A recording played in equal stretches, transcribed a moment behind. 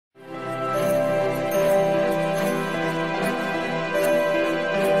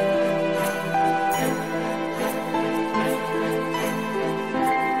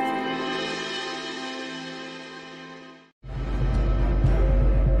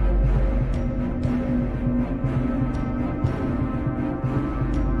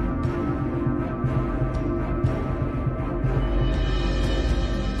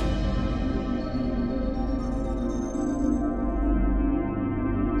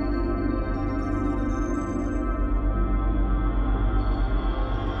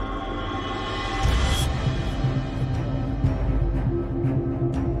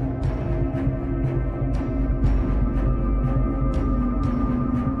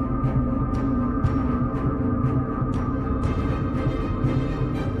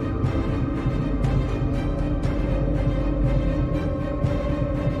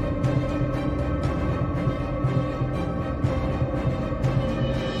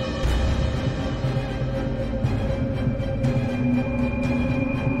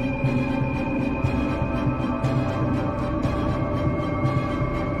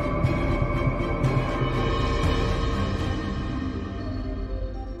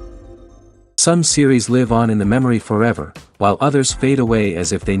Some series live on in the memory forever, while others fade away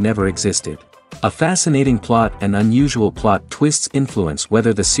as if they never existed. A fascinating plot and unusual plot twists influence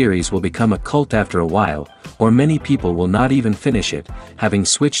whether the series will become a cult after a while, or many people will not even finish it, having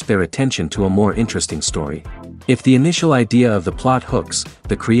switched their attention to a more interesting story. If the initial idea of the plot hooks,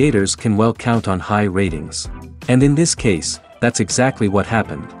 the creators can well count on high ratings. And in this case, that's exactly what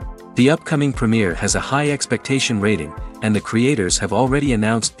happened. The upcoming premiere has a high expectation rating, and the creators have already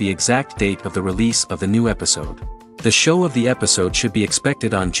announced the exact date of the release of the new episode. The show of the episode should be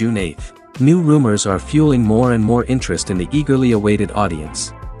expected on June 8th. New rumors are fueling more and more interest in the eagerly awaited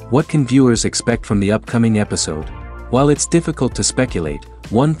audience. What can viewers expect from the upcoming episode? While it's difficult to speculate,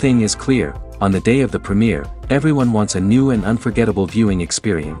 one thing is clear: on the day of the premiere, everyone wants a new and unforgettable viewing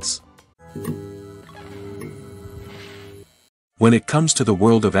experience. When it comes to the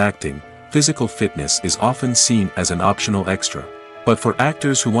world of acting, physical fitness is often seen as an optional extra. But for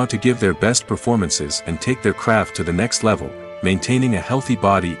actors who want to give their best performances and take their craft to the next level, maintaining a healthy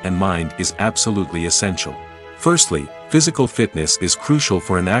body and mind is absolutely essential. Firstly, physical fitness is crucial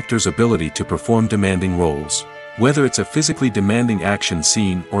for an actor's ability to perform demanding roles. Whether it's a physically demanding action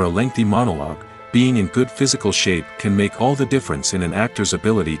scene or a lengthy monologue, being in good physical shape can make all the difference in an actor's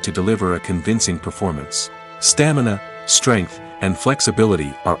ability to deliver a convincing performance. Stamina, strength, and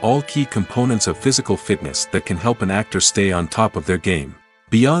flexibility are all key components of physical fitness that can help an actor stay on top of their game.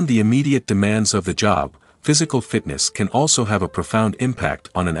 Beyond the immediate demands of the job, physical fitness can also have a profound impact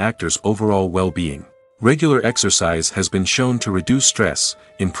on an actor's overall well-being. Regular exercise has been shown to reduce stress,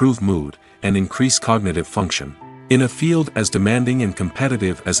 improve mood, and increase cognitive function. In a field as demanding and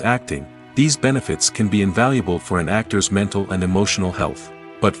competitive as acting, these benefits can be invaluable for an actor's mental and emotional health.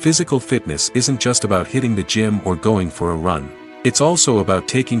 But physical fitness isn't just about hitting the gym or going for a run. It's also about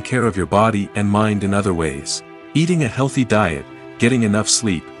taking care of your body and mind in other ways. Eating a healthy diet, getting enough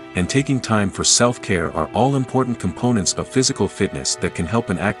sleep, and taking time for self-care are all important components of physical fitness that can help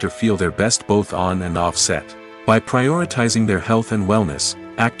an actor feel their best both on and off set. By prioritizing their health and wellness,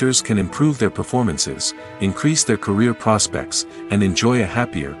 actors can improve their performances, increase their career prospects, and enjoy a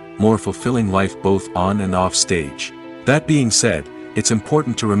happier, more fulfilling life both on and off stage. That being said, it's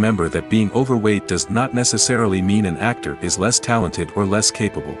important to remember that being overweight does not necessarily mean an actor is less talented or less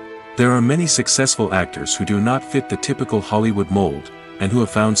capable. There are many successful actors who do not fit the typical Hollywood mold, and who have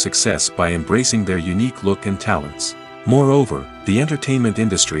found success by embracing their unique look and talents. Moreover, the entertainment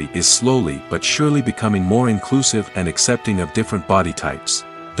industry is slowly but surely becoming more inclusive and accepting of different body types.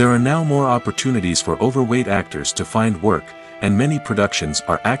 There are now more opportunities for overweight actors to find work, and many productions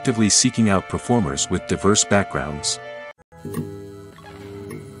are actively seeking out performers with diverse backgrounds.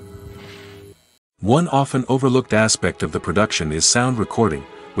 One often overlooked aspect of the production is sound recording,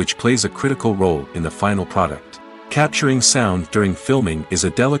 which plays a critical role in the final product. Capturing sound during filming is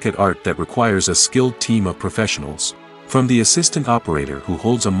a delicate art that requires a skilled team of professionals. From the assistant operator who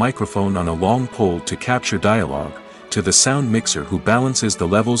holds a microphone on a long pole to capture dialogue, to the sound mixer who balances the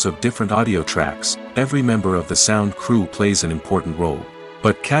levels of different audio tracks, every member of the sound crew plays an important role.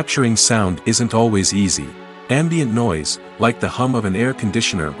 But capturing sound isn't always easy. Ambient noise, like the hum of an air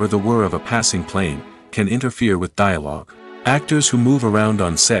conditioner or the whir of a passing plane, can interfere with dialogue. Actors who move around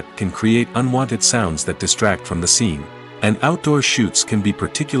on set can create unwanted sounds that distract from the scene. And outdoor shoots can be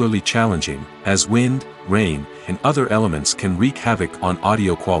particularly challenging, as wind, rain, and other elements can wreak havoc on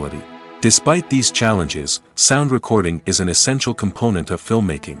audio quality. Despite these challenges, sound recording is an essential component of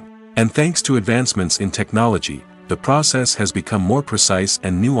filmmaking. And thanks to advancements in technology, the process has become more precise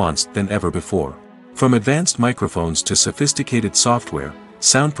and nuanced than ever before. From advanced microphones to sophisticated software,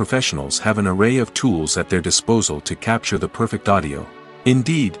 sound professionals have an array of tools at their disposal to capture the perfect audio.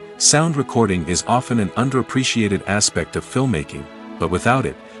 Indeed, sound recording is often an underappreciated aspect of filmmaking, but without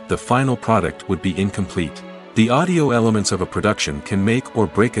it, the final product would be incomplete. The audio elements of a production can make or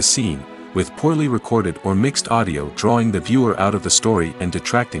break a scene, with poorly recorded or mixed audio drawing the viewer out of the story and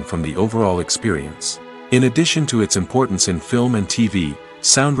detracting from the overall experience. In addition to its importance in film and TV,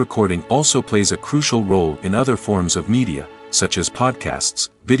 sound recording also plays a crucial role in other forms of media, such as podcasts,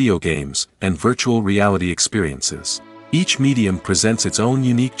 video games, and virtual reality experiences. Each medium presents its own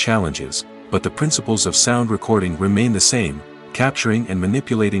unique challenges, but the principles of sound recording remain the same: capturing and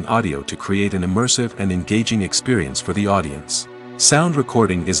manipulating audio to create an immersive and engaging experience for the audience. Sound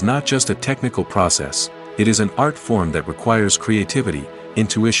recording is not just a technical process, it is an art form that requires creativity,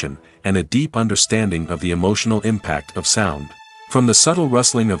 intuition, and a deep understanding of the emotional impact of sound. From the subtle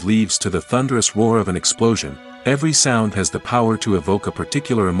rustling of leaves to the thunderous roar of an explosion, every sound has the power to evoke a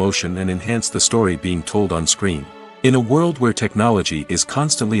particular emotion and enhance the story being told on screen. In a world where technology is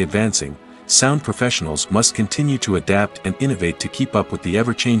constantly advancing, sound professionals must continue to adapt and innovate to keep up with the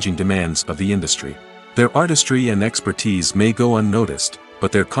ever-changing demands of the industry. Their artistry and expertise may go unnoticed,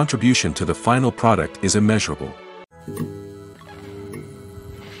 but their contribution to the final product is immeasurable.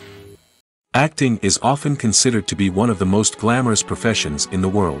 Acting is often considered to be one of the most glamorous professions in the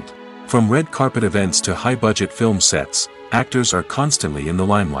world. From red carpet events to high-budget film sets, actors are constantly in the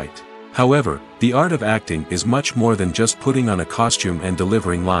limelight. However, the art of acting is much more than just putting on a costume and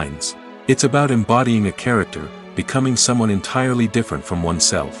delivering lines. It's about embodying a character, becoming someone entirely different from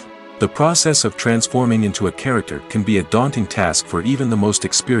oneself. The process of transforming into a character can be a daunting task for even the most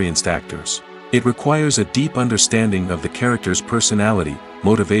experienced actors. It requires a deep understanding of the character's personality,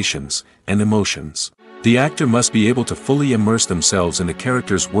 motivations, and emotions. The actor must be able to fully immerse themselves in the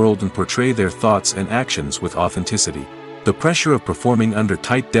character's world and portray their thoughts and actions with authenticity. The pressure of performing under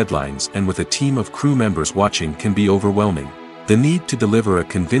tight deadlines and with a team of crew members watching can be overwhelming. The need to deliver a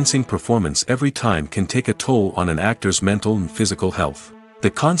convincing performance every time can take a toll on an actor's mental and physical health.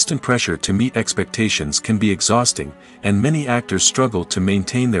 The constant pressure to meet expectations can be exhausting, and many actors struggle to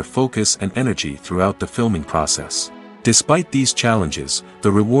maintain their focus and energy throughout the filming process. Despite these challenges,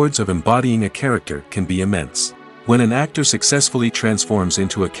 the rewards of embodying a character can be immense. When an actor successfully transforms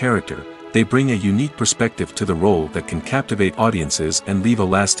into a character, they bring a unique perspective to the role that can captivate audiences and leave a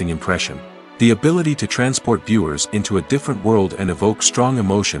lasting impression. The ability to transport viewers into a different world and evoke strong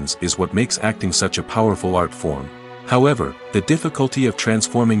emotions is what makes acting such a powerful art form. However, the difficulty of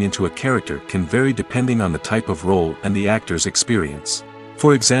transforming into a character can vary depending on the type of role and the actor's experience.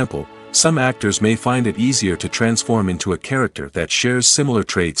 For example, some actors may find it easier to transform into a character that shares similar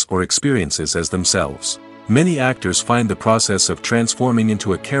traits or experiences as themselves. Many actors find the process of transforming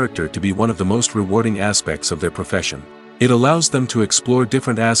into a character to be one of the most rewarding aspects of their profession. It allows them to explore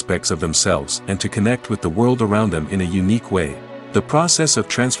different aspects of themselves and to connect with the world around them in a unique way. The process of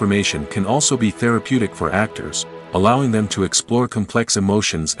transformation can also be therapeutic for actors, allowing them to explore complex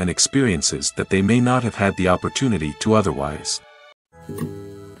emotions and experiences that they may not have had the opportunity to otherwise.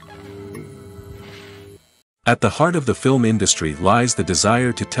 At the heart of the film industry lies the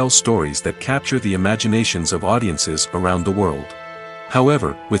desire to tell stories that capture the imaginations of audiences around the world.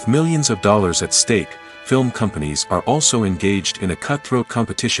 However, with millions of dollars at stake, film companies are also engaged in a cutthroat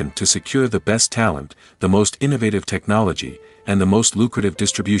competition to secure the best talent, the most innovative technology, and the most lucrative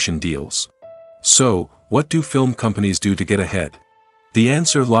distribution deals. So, what do film companies do to get ahead? The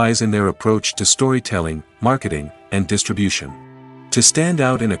answer lies in their approach to storytelling, marketing, and distribution. To stand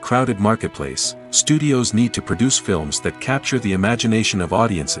out in a crowded marketplace, studios need to produce films that capture the imagination of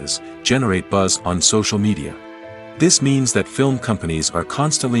audiences, generate buzz on social media. This means that film companies are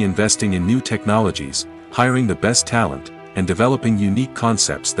constantly investing in new technologies, hiring the best talent, and developing unique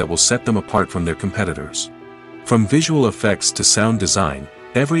concepts that will set them apart from their competitors. From visual effects to sound design,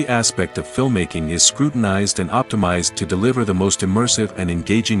 every aspect of filmmaking is scrutinized and optimized to deliver the most immersive and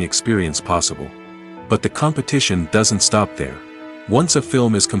engaging experience possible. But the competition doesn't stop there. Once a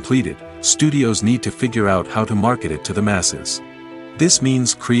film is completed, studios need to figure out how to market it to the masses. This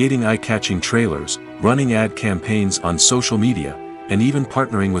means creating eye-catching trailers, running ad campaigns on social media, and even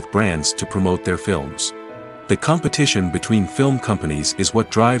partnering with brands to promote their films. The competition between film companies is what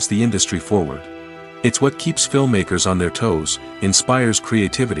drives the industry forward. It's what keeps filmmakers on their toes, inspires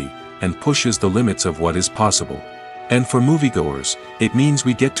creativity, and pushes the limits of what is possible. And for moviegoers, it means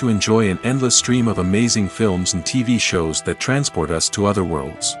we get to enjoy an endless stream of amazing films and TV shows that transport us to other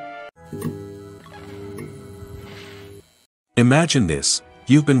worlds. Imagine this: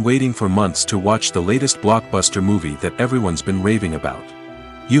 you've been waiting for months to watch the latest blockbuster movie that everyone's been raving about.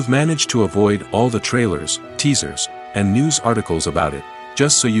 You've managed to avoid all the trailers, teasers, and news articles about it,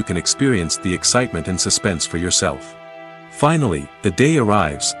 just so you can experience the excitement and suspense for yourself. Finally, the day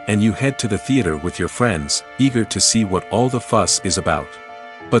arrives, and you head to the theater with your friends, eager to see what all the fuss is about.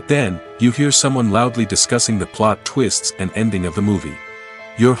 But then, you hear someone loudly discussing the plot twists and ending of the movie.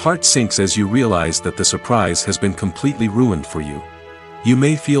 Your heart sinks as you realize that the surprise has been completely ruined for you. You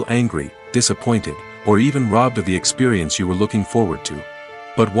may feel angry, disappointed, or even robbed of the experience you were looking forward to.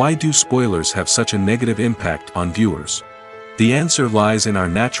 But why do spoilers have such a negative impact on viewers? The answer lies in our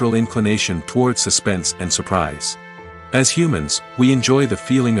natural inclination towards suspense and surprise. As humans, we enjoy the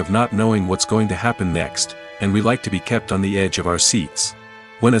feeling of not knowing what's going to happen next, and we like to be kept on the edge of our seats.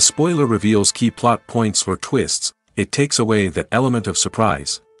 When a spoiler reveals key plot points or twists, it takes away that element of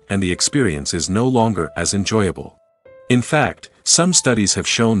surprise, and the experience is no longer as enjoyable. In fact, some studies have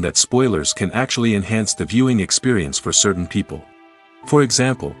shown that spoilers can actually enhance the viewing experience for certain people. For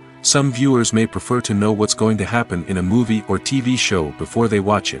example, some viewers may prefer to know what's going to happen in a movie or TV show before they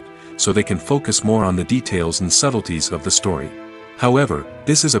watch it, so they can focus more on the details and subtleties of the story. However,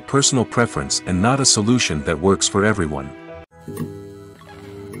 this is a personal preference and not a solution that works for everyone.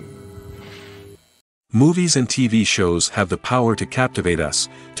 Movies and TV shows have the power to captivate us,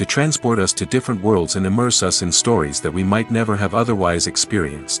 to transport us to different worlds and immerse us in stories that we might never have otherwise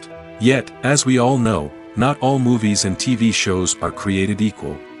experienced. Yet, as we all know, not all movies and TV shows are created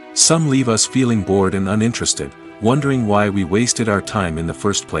equal. Some leave us feeling bored and uninterested, wondering why we wasted our time in the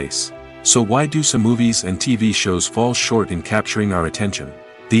first place. So why do some movies and TV shows fall short in capturing our attention?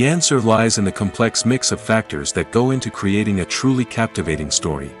 The answer lies in the complex mix of factors that go into creating a truly captivating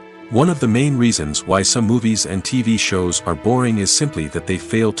story. One of the main reasons why some movies and TV shows are boring is simply that they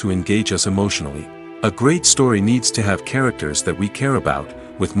fail to engage us emotionally. A great story needs to have characters that we care about,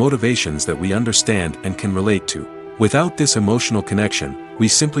 with motivations that we understand and can relate to. Without this emotional connection, we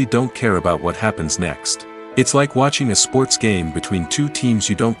simply don't care about what happens next. It's like watching a sports game between two teams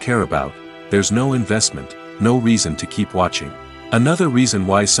you don't care about. There's no investment, no reason to keep watching. Another reason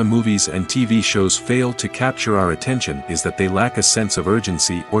why some movies and TV shows fail to capture our attention is that they lack a sense of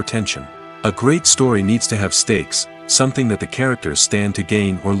urgency or tension. A great story needs to have stakes, something that the characters stand to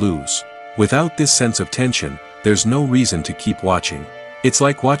gain or lose. Without this sense of tension, there's no reason to keep watching. It's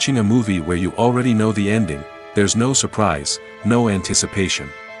like watching a movie where you already know the ending. There's no surprise, no anticipation.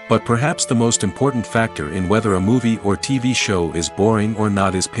 But perhaps the most important factor in whether a movie or TV show is boring or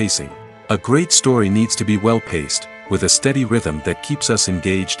not is pacing. A great story needs to be well-paced, with a steady rhythm that keeps us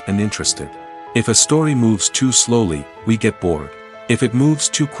engaged and interested. If a story moves too slowly, we get bored. If it moves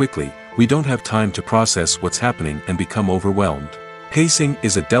too quickly, we don't have time to process what's happening and become overwhelmed. Pacing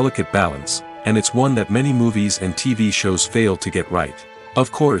is a delicate balance, and it's one that many movies and TV shows fail to get right.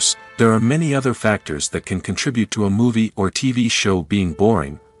 Of course, there are many other factors that can contribute to a movie or TV show being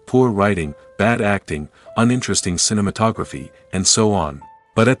boring: poor writing, bad acting, uninteresting cinematography, and so on.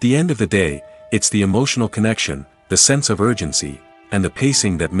 But at the end of the day, it's the emotional connection, the sense of urgency, and the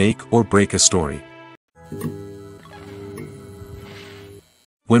pacing that make or break a story.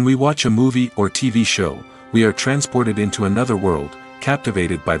 When we watch a movie or TV show, we are transported into another world,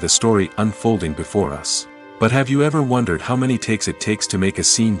 captivated by the story unfolding before us. But have you ever wondered how many takes it takes to make a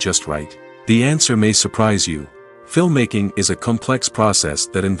scene just right? The answer may surprise you. Filmmaking is a complex process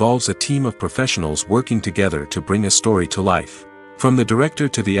that involves a team of professionals working together to bring a story to life. From the director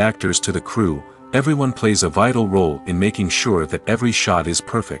to the actors to the crew, everyone plays a vital role in making sure that every shot is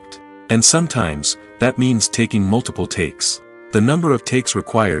perfect. And sometimes, that means taking multiple takes. The number of takes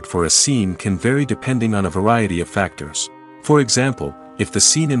required for a scene can vary depending on a variety of factors. For example, if the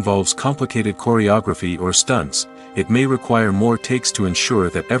scene involves complicated choreography or stunts, it may require more takes to ensure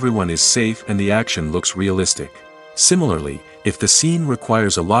that everyone is safe and the action looks realistic. Similarly, if the scene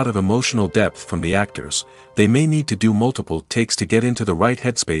requires a lot of emotional depth from the actors, they may need to do multiple takes to get into the right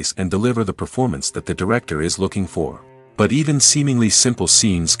headspace and deliver the performance that the director is looking for. But even seemingly simple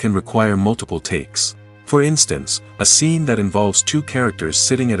scenes can require multiple takes. For instance, a scene that involves two characters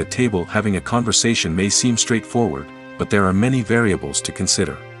sitting at a table having a conversation may seem straightforward, but there are many variables to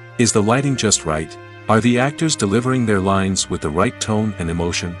consider. Is the lighting just right? Are the actors delivering their lines with the right tone and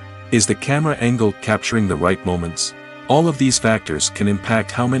emotion? Is the camera angle capturing the right moments? All of these factors can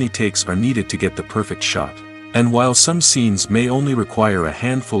impact how many takes are needed to get the perfect shot. And while some scenes may only require a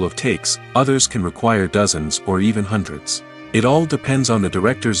handful of takes, others can require dozens or even hundreds. It all depends on the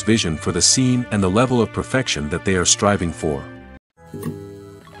director's vision for the scene and the level of perfection that they are striving for.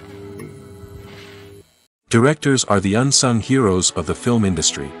 Directors are the unsung heroes of the film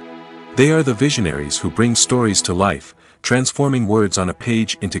industry. They are the visionaries who bring stories to life, transforming words on a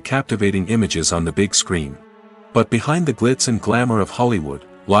page into captivating images on the big screen. But behind the glitz and glamour of Hollywood,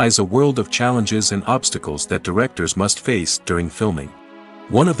 lies a world of challenges and obstacles that directors must face during filming.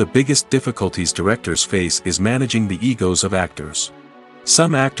 One of the biggest difficulties directors face is managing the egos of actors.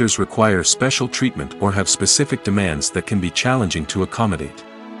 Some actors require special treatment or have specific demands that can be challenging to accommodate.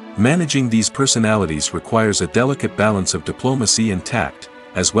 Managing these personalities requires a delicate balance of diplomacy and tact,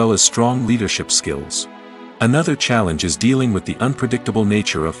 as well as strong leadership skills. Another challenge is dealing with the unpredictable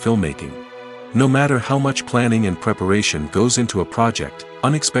nature of filmmaking. No matter how much planning and preparation goes into a project,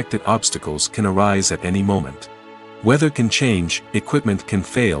 unexpected obstacles can arise at any moment. Weather can change, equipment can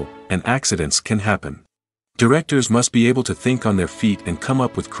fail, and accidents can happen. Directors must be able to think on their feet and come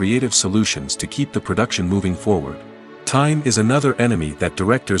up with creative solutions to keep the production moving forward. Time is another enemy that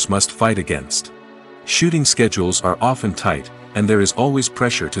directors must fight against. Shooting schedules are often tight, and there is always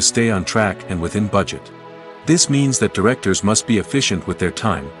pressure to stay on track and within budget. This means that directors must be efficient with their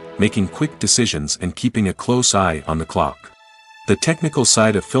time, making quick decisions and keeping a close eye on the clock. The technical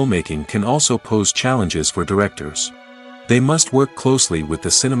side of filmmaking can also pose challenges for directors. They must work closely with the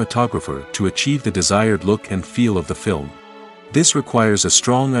cinematographer to achieve the desired look and feel of the film. This requires a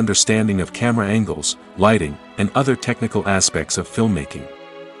strong understanding of camera angles, lighting, and other technical aspects of filmmaking.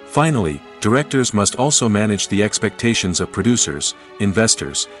 Finally, directors must also manage the expectations of producers,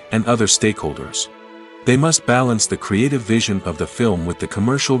 investors, and other stakeholders. They must balance the creative vision of the film with the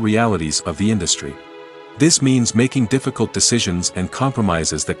commercial realities of the industry. This means making difficult decisions and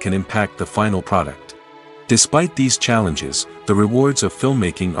compromises that can impact the final product. Despite these challenges, the rewards of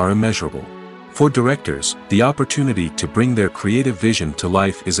filmmaking are immeasurable. For directors, the opportunity to bring their creative vision to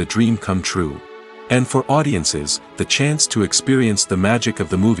life is a dream come true. And for audiences, the chance to experience the magic of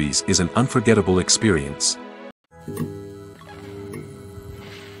the movies is an unforgettable experience.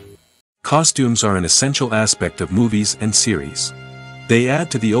 Costumes are an essential aspect of movies and series. They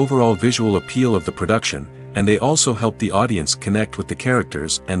add to the overall visual appeal of the production, and they also help the audience connect with the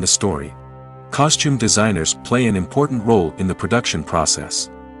characters and the story. Costume designers play an important role in the production process.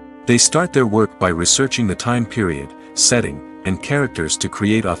 They start their work by researching the time period, setting, and characters to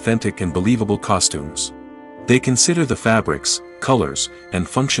create authentic and believable costumes. They consider the fabrics, colors, and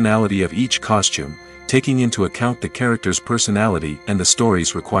functionality of each costume, taking into account the character's personality and the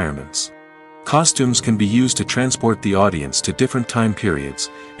story's requirements. Costumes can be used to transport the audience to different time periods,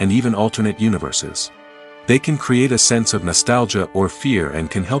 and even alternate universes. They can create a sense of nostalgia or fear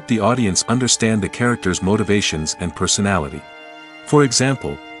and can help the audience understand the character's motivations and personality. For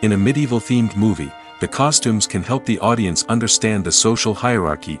example, in a medieval-themed movie, the costumes can help the audience understand the social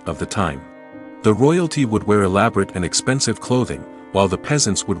hierarchy of the time. The royalty would wear elaborate and expensive clothing, while the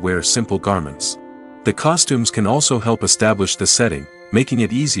peasants would wear simple garments. The costumes can also help establish the setting, making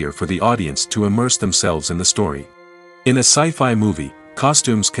it easier for the audience to immerse themselves in the story. In a sci-fi movie,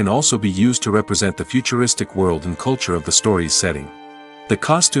 costumes can also be used to represent the futuristic world and culture of the story's setting. The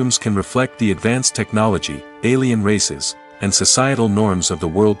costumes can reflect the advanced technology, alien races, and societal norms of the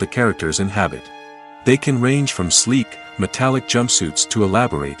world the characters inhabit. They can range from sleek, metallic jumpsuits to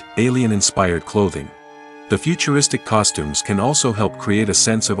elaborate, alien-inspired clothing. The futuristic costumes can also help create a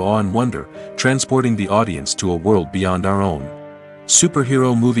sense of awe and wonder, transporting the audience to a world beyond our own.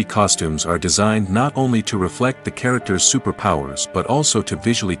 Superhero movie costumes are designed not only to reflect the character's superpowers but also to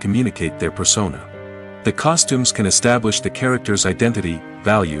visually communicate their persona. The costumes can establish the character's identity,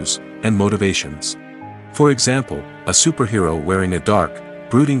 values, and motivations. For example, a superhero wearing a dark,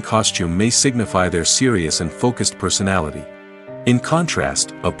 brooding costume may signify their serious and focused personality. In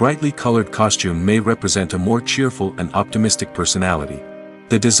contrast, a brightly colored costume may represent a more cheerful and optimistic personality.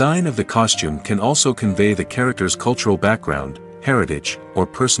 The design of the costume can also convey the character's cultural background, heritage, or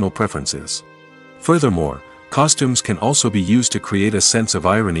personal preferences. Furthermore, costumes can also be used to create a sense of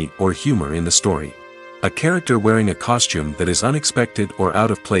irony or humor in the story. A character wearing a costume that is unexpected or out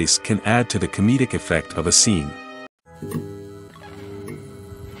of place can add to the comedic effect of a scene.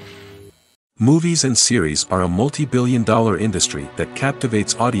 Movies and series are a multi-billion-dollar industry that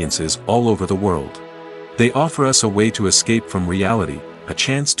captivates audiences all over the world. They offer us a way to escape from reality, a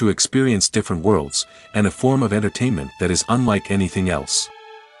chance to experience different worlds, and a form of entertainment that is unlike anything else.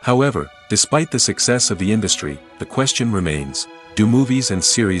 However, despite the success of the industry, the question remains, do movies and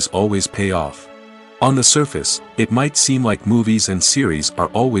series always pay off? On the surface, it might seem like movies and series are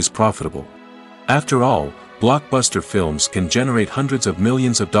always profitable. After all, blockbuster films can generate hundreds of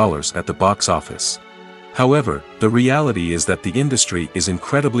millions of dollars at the box office. However, the reality is that the industry is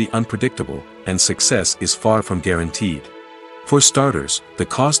incredibly unpredictable, and success is far from guaranteed. For starters, the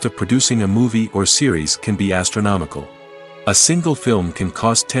cost of producing a movie or series can be astronomical. A single film can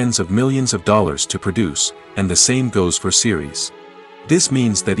cost tens of millions of dollars to produce, and the same goes for series. This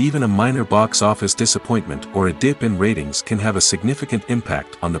means that even a minor box office disappointment or a dip in ratings can have a significant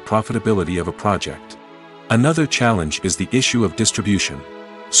impact on the profitability of a project. Another challenge is the issue of distribution.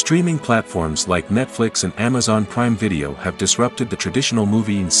 Streaming platforms like Netflix and Amazon Prime Video have disrupted the traditional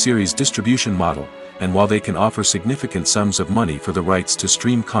movie and series distribution model, and while they can offer significant sums of money for the rights to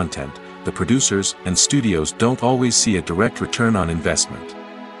stream content, the producers and studios don't always see a direct return on investment.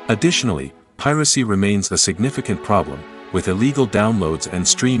 Additionally, piracy remains a significant problem, with illegal downloads and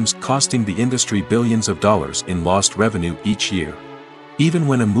streams costing the industry billions of dollars in lost revenue each year. Even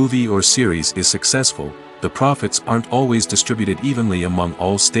when a movie or series is successful, the profits aren't always distributed evenly among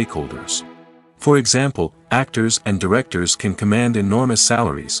all stakeholders. For example, actors and directors can command enormous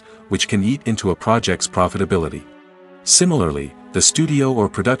salaries, which can eat into a project's profitability. Similarly, the studio or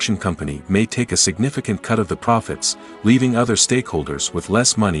production company may take a significant cut of the profits, leaving other stakeholders with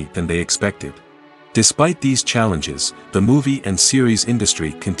less money than they expected. Despite these challenges, the movie and series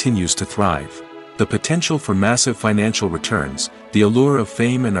industry continues to thrive. The potential for massive financial returns, the allure of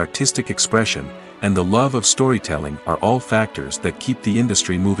fame and artistic expression, and the love of storytelling are all factors that keep the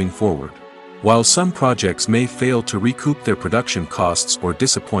industry moving forward. While some projects may fail to recoup their production costs or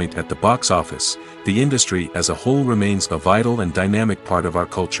disappoint at the box office, the industry as a whole remains a vital and dynamic part of our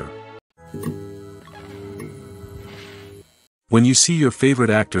culture. When you see your favorite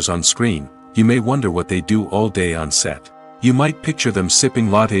actors on screen, you may wonder what they do all day on set. You might picture them sipping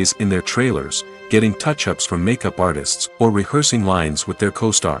lattes in their trailers, getting touch-ups from makeup artists, or rehearsing lines with their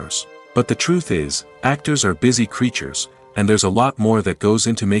co-stars. But the truth is, actors are busy creatures, and there's a lot more that goes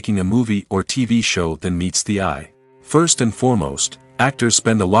into making a movie or TV show than meets the eye. First and foremost, actors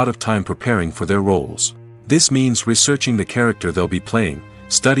spend a lot of time preparing for their roles. This means researching the character they'll be playing,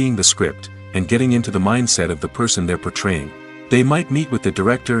 studying the script, and getting into the mindset of the person they're portraying. They might meet with the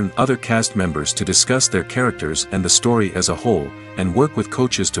director and other cast members to discuss their characters and the story as a whole, and work with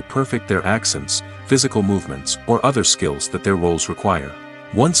coaches to perfect their accents, physical movements, or other skills that their roles require.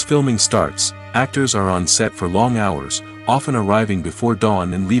 Once filming starts, actors are on set for long hours, often arriving before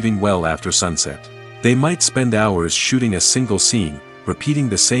dawn and leaving well after sunset. They might spend hours shooting a single scene, repeating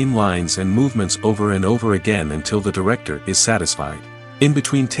the same lines and movements over and over again until the director is satisfied. In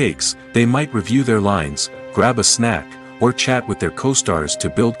between takes, they might review their lines, grab a snack, or chat with their co-stars to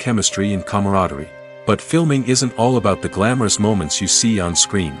build chemistry and camaraderie. But filming isn't all about the glamorous moments you see on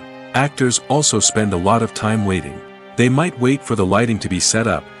screen. Actors also spend a lot of time waiting. They might wait for the lighting to be set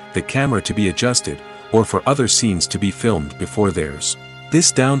up, the camera to be adjusted, or for other scenes to be filmed before theirs.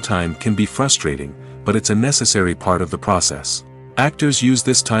 This downtime can be frustrating, but it's a necessary part of the process. Actors use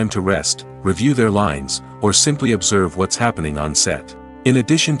this time to rest, review their lines, or simply observe what's happening on set. In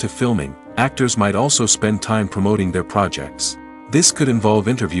addition to filming, actors might also spend time promoting their projects. This could involve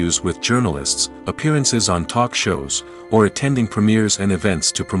interviews with journalists, appearances on talk shows, or attending premieres and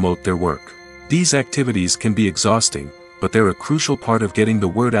events to promote their work. These activities can be exhausting, but they're a crucial part of getting the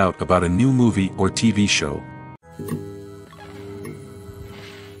word out about a new movie or TV show.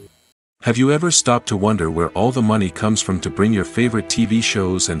 Have you ever stopped to wonder where all the money comes from to bring your favorite TV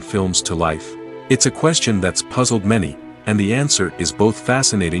shows and films to life? It's a question that's puzzled many, and the answer is both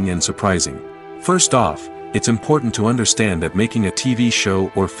fascinating and surprising. First off, it's important to understand that making a TV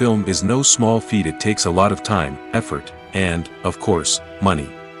show or film is no small feat. It takes a lot of time, effort, and, of course, money.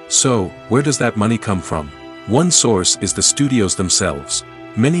 So, where does that money come from? One source is the studios themselves.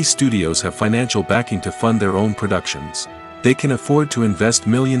 Many studios have financial backing to fund their own productions. They can afford to invest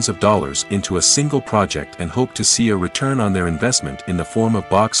millions of dollars into a single project and hope to see a return on their investment in the form of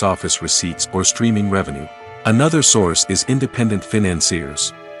box office receipts or streaming revenue. Another source is independent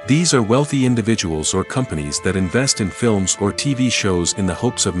financiers. These are wealthy individuals or companies that invest in films or TV shows in the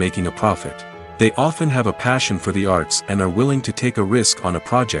hopes of making a profit. They often have a passion for the arts and are willing to take a risk on a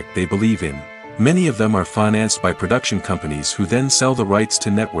project they believe in. Many of them are financed by production companies who then sell the rights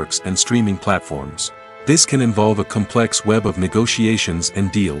to networks and streaming platforms. This can involve a complex web of negotiations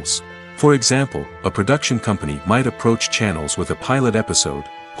and deals. For example, a production company might approach channels with a pilot episode,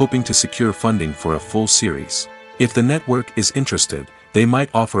 hoping to secure funding for a full series. If the network is interested, they might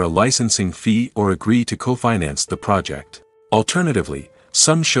offer a licensing fee or agree to co-finance the project. Alternatively,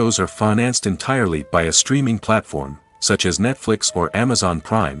 some shows are financed entirely by a streaming platform, such as Netflix or Amazon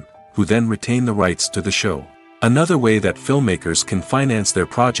Prime, who then retain the rights to the show. Another way that filmmakers can finance their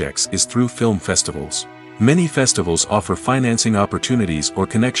projects is through film festivals. Many festivals offer financing opportunities or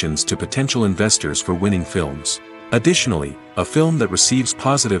connections to potential investors for winning films. Additionally, a film that receives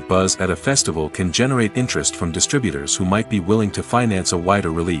positive buzz at a festival can generate interest from distributors who might be willing to finance a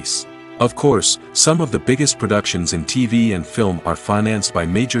wider release. Of course, some of the biggest productions in TV and film are financed by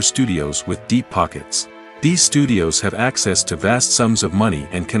major studios with deep pockets. These studios have access to vast sums of money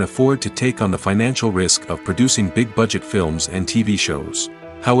and can afford to take on the financial risk of producing big-budget films and TV shows.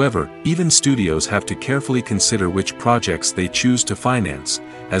 However, even studios have to carefully consider which projects they choose to finance,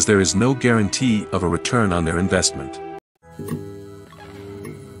 as there is no guarantee of a return on their investment.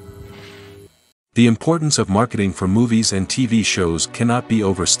 The importance of marketing for movies and TV shows cannot be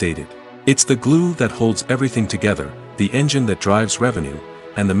overstated. It's the glue that holds everything together, the engine that drives revenue,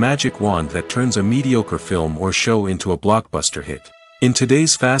 and the magic wand that turns a mediocre film or show into a blockbuster hit. In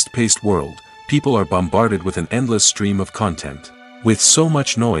today's fast-paced world, people are bombarded with an endless stream of content. With so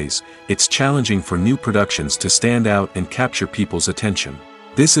much noise, it's challenging for new productions to stand out and capture people's attention.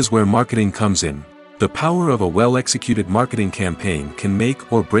 This is where marketing comes in. The power of a well-executed marketing campaign can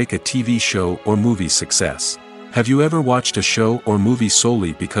make or break a TV show or movie's success. Have you ever watched a show or movie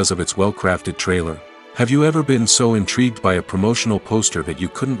solely because of its well-crafted trailer? Have you ever been so intrigued by a promotional poster that you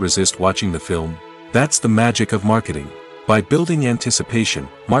couldn't resist watching the film? That's the magic of marketing. By building anticipation,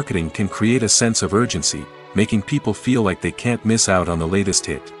 marketing can create a sense of urgency, making people feel like they can't miss out on the latest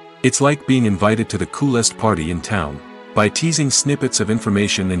hit. It's like being invited to the coolest party in town. By teasing snippets of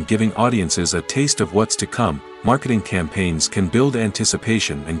information and giving audiences a taste of what's to come, marketing campaigns can build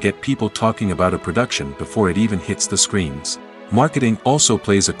anticipation and get people talking about a production before it even hits the screens. Marketing also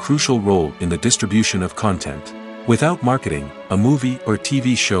plays a crucial role in the distribution of content. Without marketing, a movie or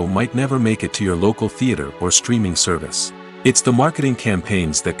TV show might never make it to your local theater or streaming service. It's the marketing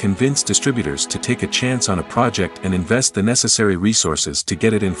campaigns that convince distributors to take a chance on a project and invest the necessary resources to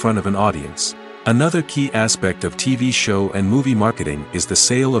get it in front of an audience. Another key aspect of TV show and movie marketing is the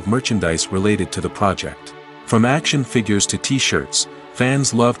sale of merchandise related to the project. From action figures to t-shirts,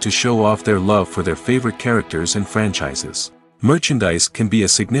 fans love to show off their love for their favorite characters and franchises. Merchandise can be a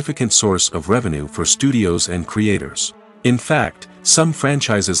significant source of revenue for studios and creators. In fact, some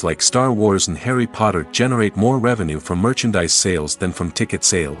franchises like Star Wars and Harry Potter generate more revenue from merchandise sales than from ticket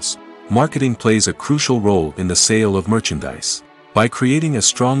sales. Marketing plays a crucial role in the sale of merchandise. By creating a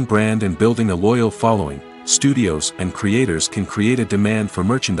strong brand and building a loyal following, studios and creators can create a demand for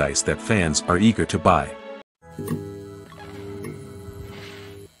merchandise that fans are eager to buy.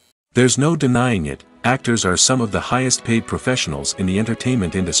 There's no denying it, actors are some of the highest paid professionals in the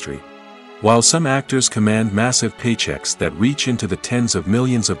entertainment industry. While some actors command massive paychecks that reach into the tens of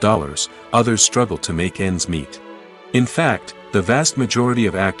millions of dollars, others struggle to make ends meet. In fact, the vast majority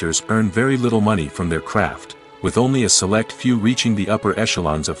of actors earn very little money from their craft, with only a select few reaching the upper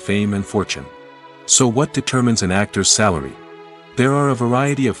echelons of fame and fortune. So what determines an actor's salary? There are a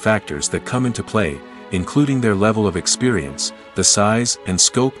variety of factors that come into play, including their level of experience, the size and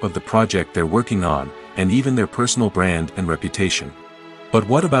scope of the project they're working on, and even their personal brand and reputation. But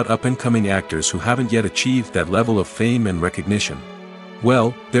what about up-and-coming actors who haven't yet achieved that level of fame and recognition?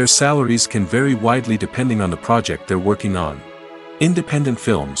 Well, their salaries can vary widely depending on the project they're working on. Independent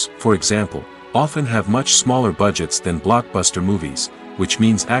films, for example, often have much smaller budgets than blockbuster movies, which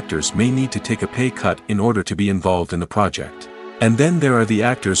means actors may need to take a pay cut in order to be involved in the project. And then there are the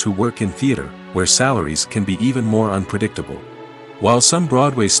actors who work in theater, where salaries can be even more unpredictable. While some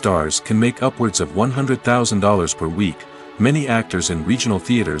Broadway stars can make upwards of $100,000 per week, many actors in regional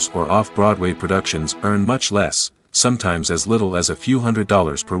theaters or off-Broadway productions earn much less, sometimes as little as a few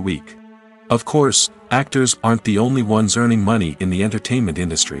 $100s per week. Of course, actors aren't the only ones earning money in the entertainment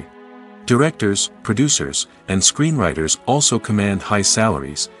industry. Directors, producers, and screenwriters also command high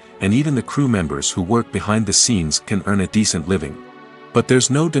salaries, and even the crew members who work behind the scenes can earn a decent living. But there's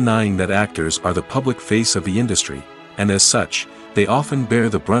no denying that actors are the public face of the industry, and as such, they often bear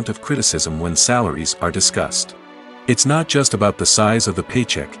the brunt of criticism when salaries are discussed. It's not just about the size of the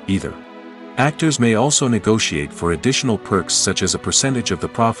paycheck, either. Actors may also negotiate for additional perks such as a percentage of the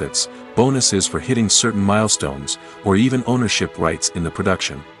profits, bonuses for hitting certain milestones, or even ownership rights in the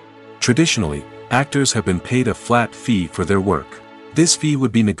production. Traditionally, actors have been paid a flat fee for their work. This fee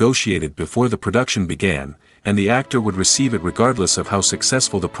would be negotiated before the production began, and the actor would receive it regardless of how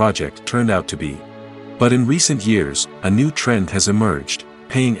successful the project turned out to be. But in recent years, a new trend has emerged,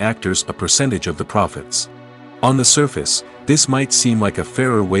 paying actors a percentage of the profits. On the surface, this might seem like a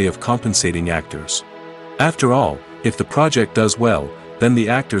fairer way of compensating actors. After all, if the project does well, then the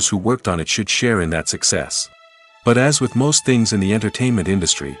actors who worked on it should share in that success. But as with most things in the entertainment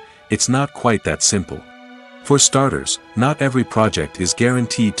industry, it's not quite that simple. For starters, not every project is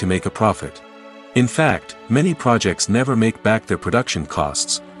guaranteed to make a profit. In fact, many projects never make back their production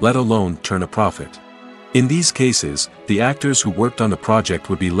costs, let alone turn a profit. In these cases, the actors who worked on the project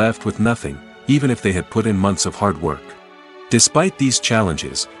would be left with nothing, even if they had put in months of hard work. Despite these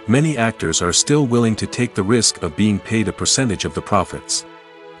challenges, many actors are still willing to take the risk of being paid a percentage of the profits.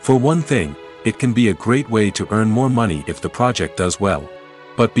 For one thing, it can be a great way to earn more money if the project does well.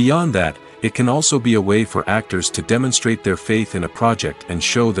 But beyond that, it can also be a way for actors to demonstrate their faith in a project and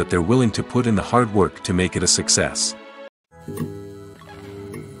show that they're willing to put in the hard work to make it a success.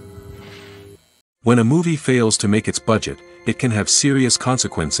 When a movie fails to make its budget, it can have serious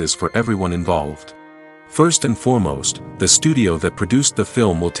consequences for everyone involved. First and foremost, the studio that produced the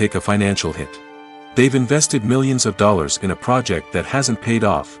film will take a financial hit. They've invested millions of dollars in a project that hasn't paid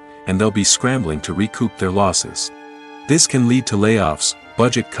off, and they'll be scrambling to recoup their losses. This can lead to layoffs,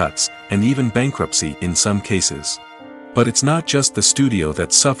 budget cuts, and even bankruptcy in some cases. But it's not just the studio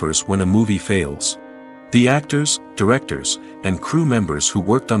that suffers when a movie fails. The actors, directors, and crew members who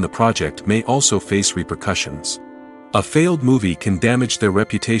worked on the project may also face repercussions. A failed movie can damage their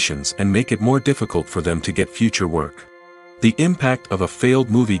reputations and make it more difficult for them to get future work. The impact of a failed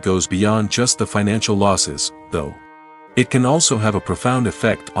movie goes beyond just the financial losses, though. It can also have a profound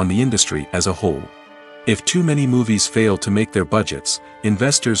effect on the industry as a whole. If too many movies fail to make their budgets,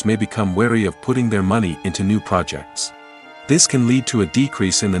 investors may become wary of putting their money into new projects. This can lead to a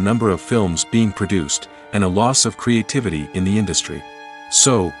decrease in the number of films being produced, and a loss of creativity in the industry.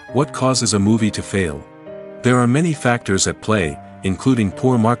 So, what causes a movie to fail? There are many factors at play, including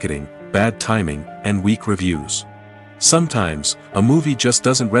poor marketing, bad timing, and weak reviews. Sometimes, a movie just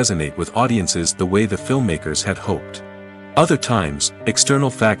doesn't resonate with audiences the way the filmmakers had hoped. Other times, external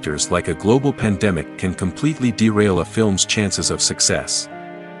factors like a global pandemic can completely derail a film's chances of success.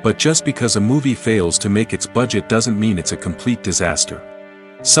 But just because a movie fails to make its budget doesn't mean it's a complete disaster.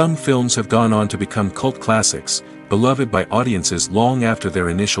 Some films have gone on to become cult classics, beloved by audiences long after their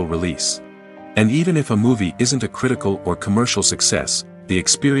initial release. And even if a movie isn't a critical or commercial success, the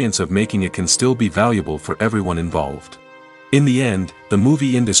experience of making it can still be valuable for everyone involved. In the end, the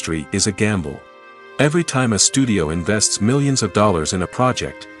movie industry is a gamble. Every time a studio invests millions of dollars in a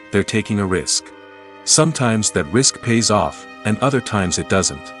project, they're taking a risk. Sometimes that risk pays off, and other times it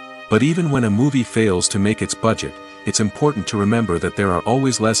doesn't. But even when a movie fails to make its budget, it's important to remember that there are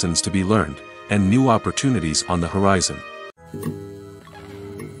always lessons to be learned, and new opportunities on the horizon.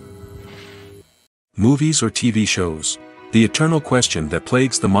 Movies or TV shows? The eternal question that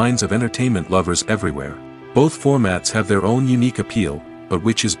plagues the minds of entertainment lovers everywhere. Both formats have their own unique appeal, but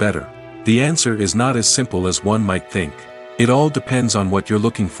which is better? The answer is not as simple as one might think. It all depends on what you're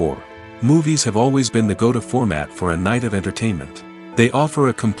looking for. Movies have always been the go-to format for a night of entertainment. They offer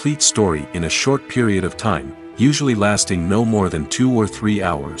a complete story in a short period of time, usually lasting no more than 2 or 3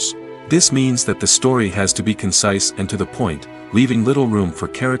 hours. This means that the story has to be concise and to the point, leaving little room for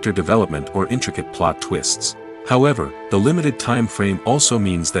character development or intricate plot twists. However, the limited time frame also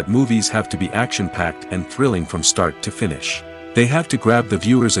means that movies have to be action-packed and thrilling from start to finish. They have to grab the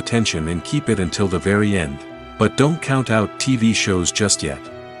viewer's attention and keep it until the very end. But don't count out TV shows just yet.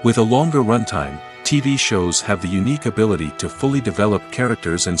 With a longer runtime, TV shows have the unique ability to fully develop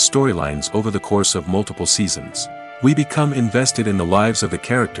characters and storylines over the course of multiple seasons. We become invested in the lives of the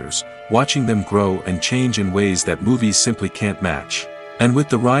characters, watching them grow and change in ways that movies simply can't match. And with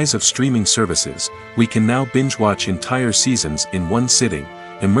the rise of streaming services, we can now binge-watch entire seasons in one sitting,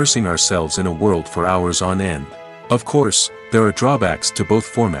 immersing ourselves in a world for hours on end. Of course, there are drawbacks to both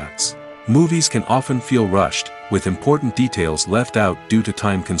formats. Movies can often feel rushed, with important details left out due to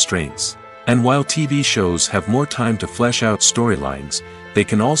time constraints. And while TV shows have more time to flesh out storylines, they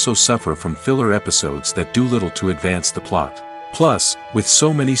can also suffer from filler episodes that do little to advance the plot. Plus, with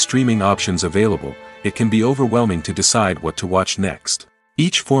so many streaming options available, it can be overwhelming to decide what to watch next.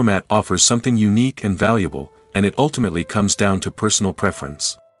 Each format offers something unique and valuable, and it ultimately comes down to personal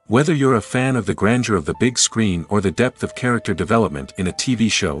preference. Whether you're a fan of the grandeur of the big screen or the depth of character development in a TV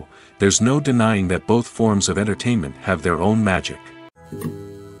show, there's no denying that both forms of entertainment have their own magic.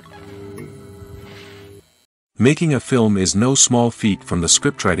 Making a film is no small feat. From the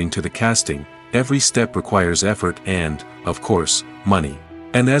scriptwriting to the casting, every step requires effort and, of course, money.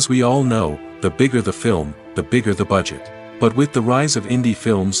 And as we all know, the bigger the film, the bigger the budget. But with the rise of indie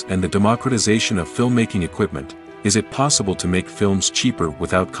films and the democratization of filmmaking equipment, is it possible to make films cheaper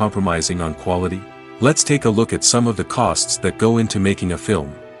without compromising on quality? Let's take a look at some of the costs that go into making a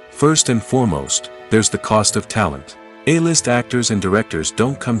film. First and foremost, there's the cost of talent. A-list actors and directors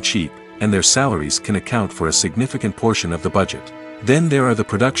don't come cheap, and their salaries can account for a significant portion of the budget. Then there are the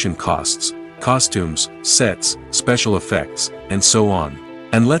production costs, costumes, sets, special effects, and so on.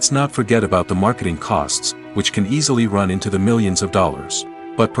 And let's not forget about the marketing costs, which can easily run into the millions of dollars.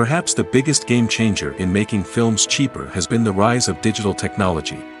 But perhaps the biggest game changer in making films cheaper has been the rise of digital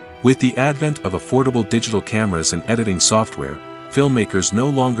technology. With the advent of affordable digital cameras and editing software, filmmakers no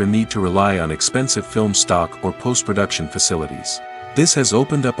longer need to rely on expensive film stock or post-production facilities. This has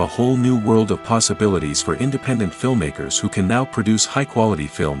opened up a whole new world of possibilities for independent filmmakers who can now produce high-quality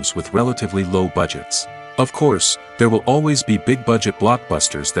films with relatively low budgets. Of course, there will always be big-budget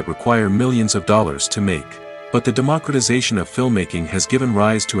blockbusters that require millions of dollars to make. But the democratization of filmmaking has given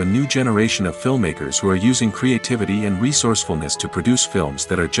rise to a new generation of filmmakers who are using creativity and resourcefulness to produce films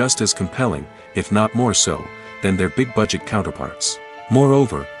that are just as compelling, if not more so, than their big-budget counterparts.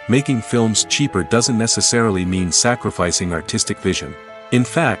 Moreover, making films cheaper doesn't necessarily mean sacrificing artistic vision. In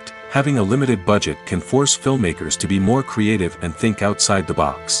fact, having a limited budget can force filmmakers to be more creative and think outside the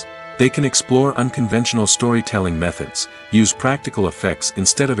box. They can explore unconventional storytelling methods, use practical effects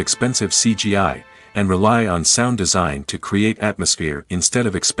instead of expensive CGI, and rely on sound design to create atmosphere instead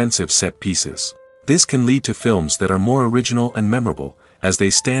of expensive set pieces. This can lead to films that are more original and memorable, as they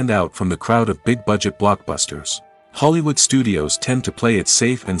stand out from the crowd of big-budget blockbusters. Hollywood studios tend to play it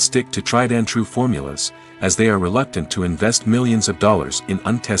safe and stick to tried-and-true formulas, as they are reluctant to invest millions of dollars in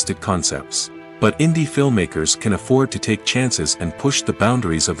untested concepts. But indie filmmakers can afford to take chances and push the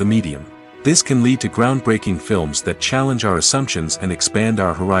boundaries of the medium. This can lead to groundbreaking films that challenge our assumptions and expand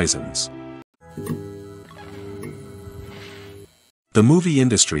our horizons. The movie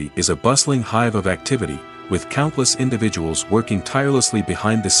industry is a bustling hive of activity, with countless individuals working tirelessly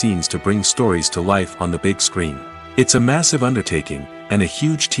behind the scenes to bring stories to life on the big screen. It's a massive undertaking, and a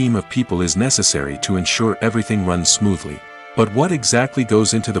huge team of people is necessary to ensure everything runs smoothly. But what exactly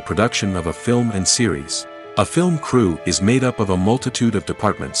goes into the production of a film and series? A film crew is made up of a multitude of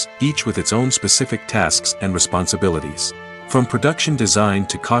departments, each with its own specific tasks and responsibilities. From production design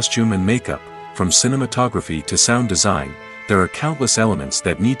to costume and makeup, from cinematography to sound design, there are countless elements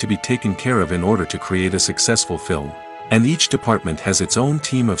that need to be taken care of in order to create a successful film. And each department has its own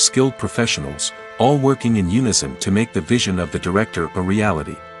team of skilled professionals, all working in unison to make the vision of the director a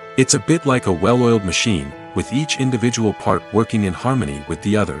reality. It's a bit like a well-oiled machine, with each individual part working in harmony with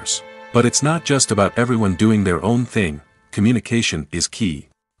the others. But it's not just about everyone doing their own thing. Communication is key.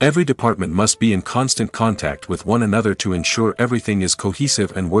 Every department must be in constant contact with one another to ensure everything is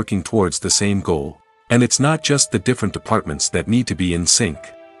cohesive and working towards the same goal. And it's not just the different departments that need to be in sync.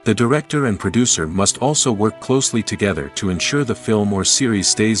 The director and producer must also work closely together to ensure the film or series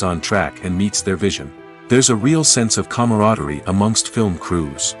stays on track and meets their vision. There's a real sense of camaraderie amongst film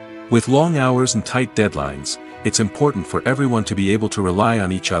crews. With long hours and tight deadlines, it's important for everyone to be able to rely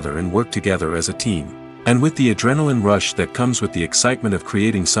on each other and work together as a team. And with the adrenaline rush that comes with the excitement of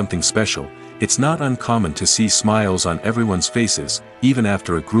creating something special, it's not uncommon to see smiles on everyone's faces, even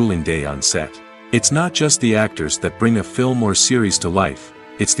after a grueling day on set. It's not just the actors that bring a film or series to life,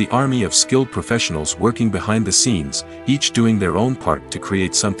 it's the army of skilled professionals working behind the scenes, each doing their own part to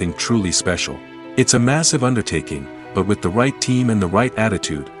create something truly special. It's a massive undertaking, but with the right team and the right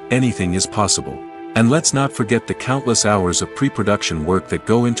attitude, anything is possible. And let's not forget the countless hours of pre-production work that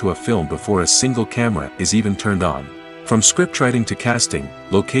go into a film before a single camera is even turned on. From scriptwriting to casting,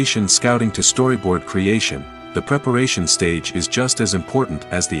 location scouting to storyboard creation, the preparation stage is just as important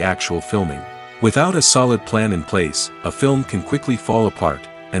as the actual filming. Without a solid plan in place, a film can quickly fall apart,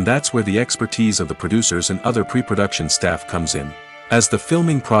 and that's where the expertise of the producers and other pre-production staff comes in. As the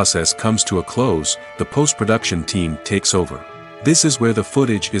filming process comes to a close, the post-production team takes over. This is where the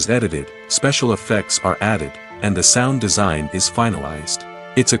footage is edited, special effects are added, and the sound design is finalized.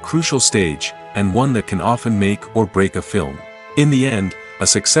 It's a crucial stage, and one that can often make or break a film. In the end, a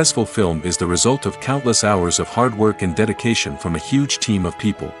successful film is the result of countless hours of hard work and dedication from a huge team of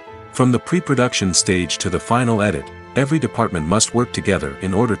people. From the pre-production stage to the final edit, every department must work together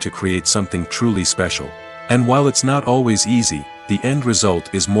in order to create something truly special. And while it's not always easy, the end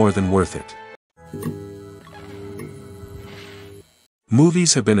result is more than worth it.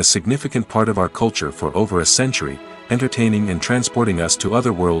 Movies have been a significant part of our culture for over a century, entertaining and transporting us to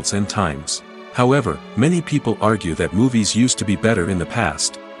other worlds and times. However, many people argue that movies used to be better in the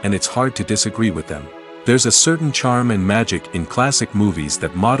past, and it's hard to disagree with them. There's a certain charm and magic in classic movies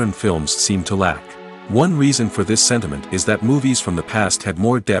that modern films seem to lack. One reason for this sentiment is that movies from the past had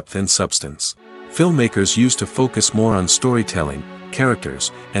more depth and substance. Filmmakers used to focus more on storytelling,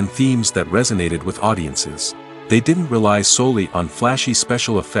 characters, and themes that resonated with audiences. They didn't rely solely on flashy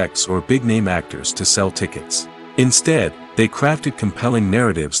special effects or big-name actors to sell tickets. Instead, they crafted compelling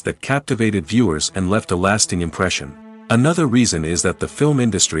narratives that captivated viewers and left a lasting impression. Another reason is that the film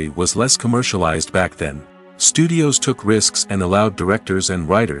industry was less commercialized back then. Studios took risks and allowed directors and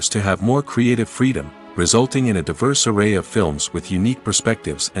writers to have more creative freedom, resulting in a diverse array of films with unique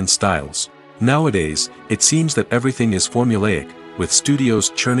perspectives and styles. Nowadays, it seems that everything is formulaic, with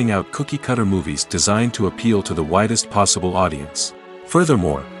studios churning out cookie-cutter movies designed to appeal to the widest possible audience.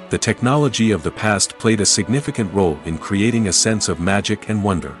 Furthermore, the technology of the past played a significant role in creating a sense of magic and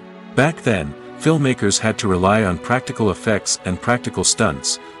wonder. Back then, filmmakers had to rely on practical effects and practical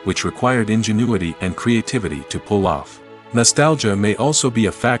stunts, which required ingenuity and creativity to pull off. Nostalgia may also be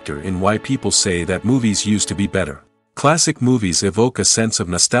a factor in why people say that movies used to be better. Classic movies evoke a sense of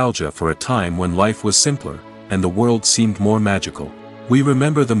nostalgia for a time when life was simpler, and the world seemed more magical. We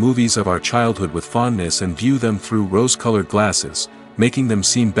remember the movies of our childhood with fondness and view them through rose-colored glasses, making them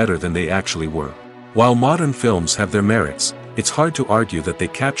seem better than they actually were. While modern films have their merits, it's hard to argue that they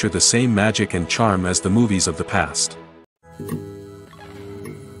capture the same magic and charm as the movies of the past.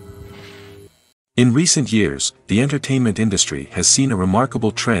 In recent years, the entertainment industry has seen a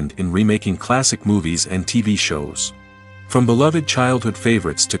remarkable trend in remaking classic movies and TV shows. From beloved childhood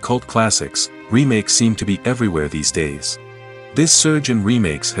favorites to cult classics, remakes seem to be everywhere these days. This surge in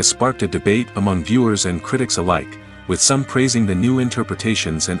remakes has sparked a debate among viewers and critics alike, with some praising the new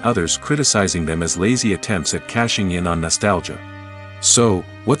interpretations and others criticizing them as lazy attempts at cashing in on nostalgia. So,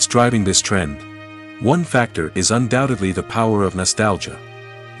 what's driving this trend? One factor is undoubtedly the power of nostalgia.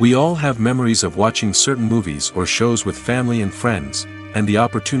 We all have memories of watching certain movies or shows with family and friends, and the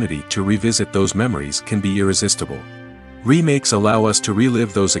opportunity to revisit those memories can be irresistible. Remakes allow us to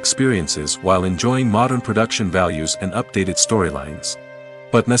relive those experiences while enjoying modern production values and updated storylines.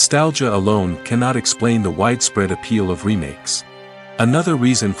 But nostalgia alone cannot explain the widespread appeal of remakes. Another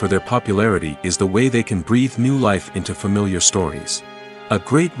reason for their popularity is the way they can breathe new life into familiar stories. A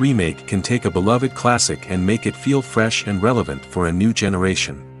great remake can take a beloved classic and make it feel fresh and relevant for a new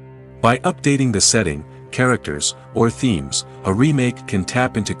generation. By updating the setting, characters, or themes, a remake can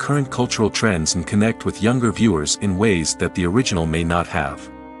tap into current cultural trends and connect with younger viewers in ways that the original may not have.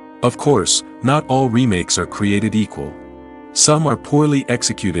 Of course, not all remakes are created equal. Some are poorly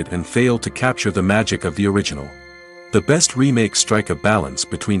executed and fail to capture the magic of the original. The best remakes strike a balance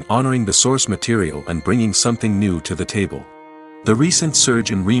between honoring the source material and bringing something new to the table. The recent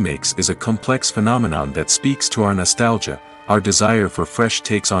surge in remakes is a complex phenomenon that speaks to our nostalgia, our desire for fresh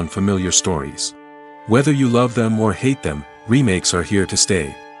takes on familiar stories. Whether you love them or hate them, remakes are here to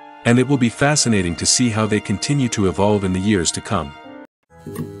stay. And it will be fascinating to see how they continue to evolve in the years to come.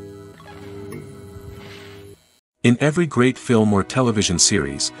 In every great film or television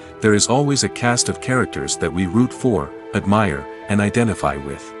series, there is always a cast of characters that we root for, admire, and identify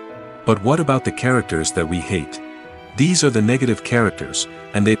with. But what about the characters that we hate? These are the negative characters,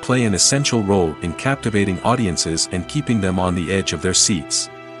 and they play an essential role in captivating audiences and keeping them on the edge of their seats.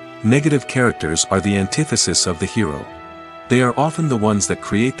 Negative characters are the antithesis of the hero. They are often the ones that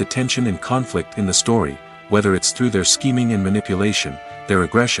create the tension and conflict in the story, whether it's through their scheming and manipulation, their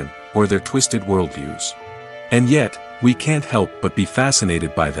aggression, or their twisted worldviews. And yet, we can't help but be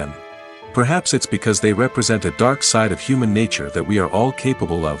fascinated by them. Perhaps it's because they represent a dark side of human nature that we are all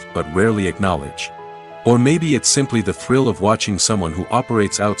capable of but rarely acknowledge. Or maybe it's simply the thrill of watching someone who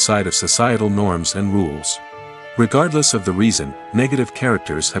operates outside of societal norms and rules. Regardless of the reason, negative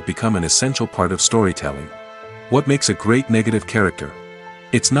characters have become an essential part of storytelling. What makes a great negative character?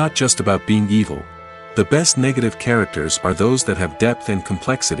 It's not just about being evil. The best negative characters are those that have depth and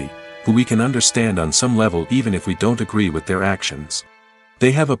complexity, who we can understand on some level even if we don't agree with their actions.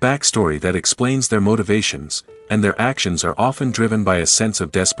 They have a backstory that explains their motivations, and their actions are often driven by a sense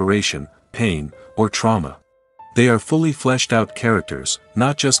of desperation, pain, or trauma. They are fully fleshed out characters,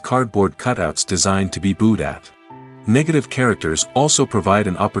 not just cardboard cutouts designed to be booed at. Negative characters also provide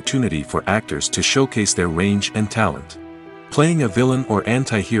an opportunity for actors to showcase their range and talent. Playing a villain or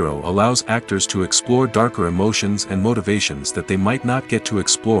anti-hero allows actors to explore darker emotions and motivations that they might not get to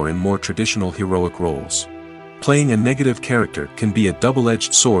explore in more traditional heroic roles. Playing a negative character can be a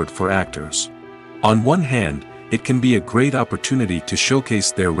double-edged sword for actors. On one hand, it can be a great opportunity to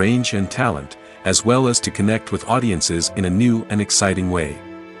showcase their range and talent, as well as to connect with audiences in a new and exciting way.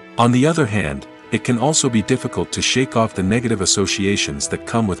 On the other hand, it can also be difficult to shake off the negative associations that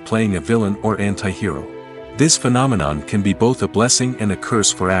come with playing a villain or anti-hero. This phenomenon can be both a blessing and a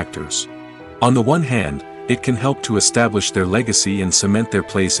curse for actors. On the one hand, it can help to establish their legacy and cement their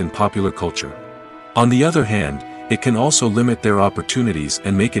place in popular culture. On the other hand, it can also limit their opportunities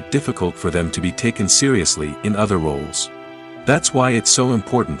and make it difficult for them to be taken seriously in other roles. That's why it's so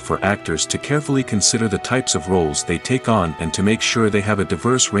important for actors to carefully consider the types of roles they take on and to make sure they have a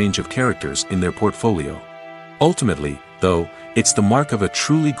diverse range of characters in their portfolio. Ultimately, though, it's the mark of a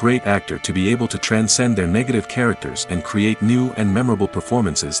truly great actor to be able to transcend their negative characters and create new and memorable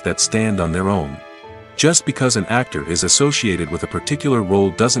performances that stand on their own. Just because an actor is associated with a particular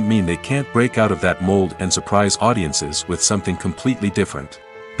role doesn't mean they can't break out of that mold and surprise audiences with something completely different.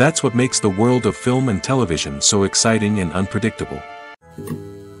 That's what makes the world of film and television so exciting and unpredictable.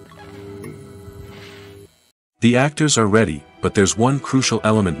 The actors are ready, but there's one crucial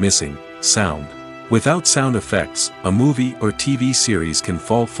element missing: sound. Without sound effects, a movie or TV series can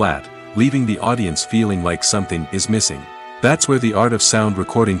fall flat, leaving the audience feeling like something is missing. That's where the art of sound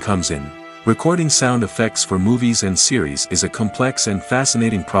recording comes in. Recording sound effects for movies and series is a complex and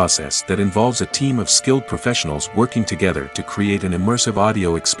fascinating process that involves a team of skilled professionals working together to create an immersive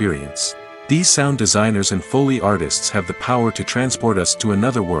audio experience. These sound designers and Foley artists have the power to transport us to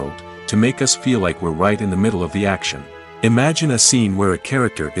another world, to make us feel like we're right in the middle of the action. Imagine a scene where a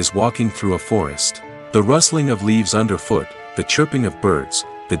character is walking through a forest. The rustling of leaves underfoot, the chirping of birds,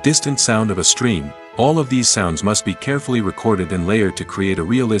 the distant sound of a stream, all of these sounds must be carefully recorded and layered to create a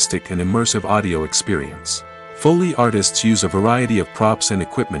realistic and immersive audio experience. Foley artists use a variety of props and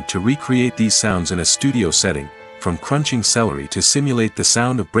equipment to recreate these sounds in a studio setting, from crunching celery to simulate the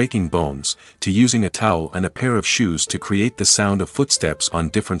sound of breaking bones, to using a towel and a pair of shoes to create the sound of footsteps on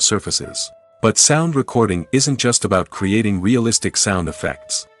different surfaces. But sound recording isn't just about creating realistic sound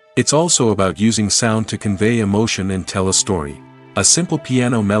effects. It's also about using sound to convey emotion and tell a story. A simple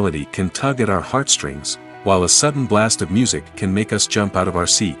piano melody can tug at our heartstrings, while a sudden blast of music can make us jump out of our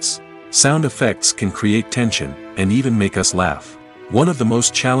seats. Sound effects can create tension, and even make us laugh. One of the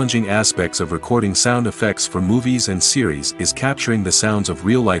most challenging aspects of recording sound effects for movies and series is capturing the sounds of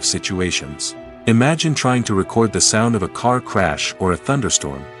real-life situations. Imagine trying to record the sound of a car crash or a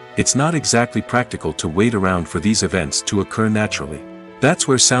thunderstorm. It's not exactly practical to wait around for these events to occur naturally. That's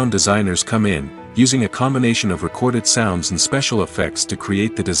where sound designers come in, using a combination of recorded sounds and special effects to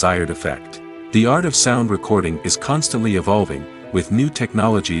create the desired effect. The art of sound recording is constantly evolving, with new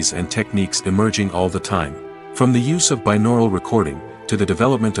technologies and techniques emerging all the time. From the use of binaural recording, to the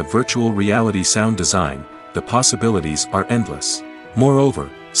development of virtual reality sound design, the possibilities are endless. Moreover,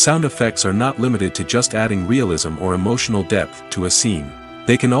 sound effects are not limited to just adding realism or emotional depth to a scene.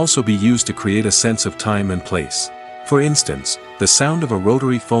 They can also be used to create a sense of time and place. For instance, the sound of a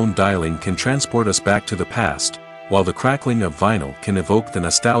rotary phone dialing can transport us back to the past, while the crackling of vinyl can evoke the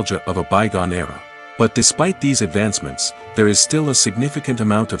nostalgia of a bygone era. But despite these advancements, there is still a significant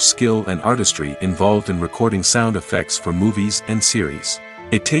amount of skill and artistry involved in recording sound effects for movies and series.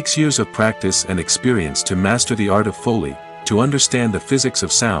 It takes years of practice and experience to master the art of Foley, to understand the physics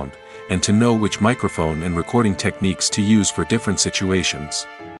of sound, and to know which microphone and recording techniques to use for different situations.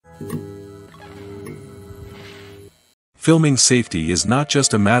 Filming safety is not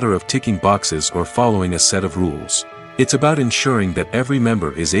just a matter of ticking boxes or following a set of rules. It's about ensuring that every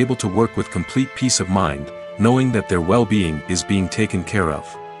member is able to work with complete peace of mind, knowing that their well-being is being taken care of.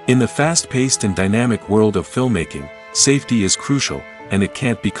 In the fast-paced and dynamic world of filmmaking, safety is crucial, and it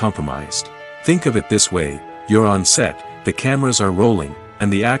can't be compromised. Think of it this way: you're on set, the cameras are rolling,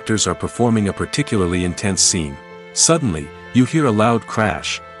 and the actors are performing a particularly intense scene. Suddenly, you hear a loud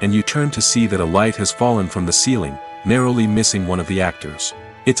crash, and you turn to see that a light has fallen from the ceiling, narrowly missing one of the actors.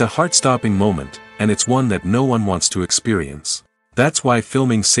 It's a heart-stopping moment, and it's one that no one wants to experience. That's why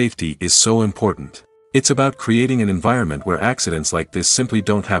filming safety is so important. It's about creating an environment where accidents like this simply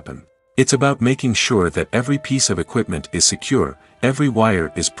don't happen. It's about making sure that every piece of equipment is secure, every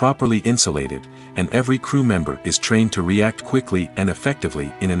wire is properly insulated, and every crew member is trained to react quickly and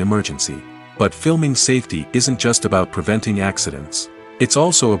effectively in an emergency. But filming safety isn't just about preventing accidents. It's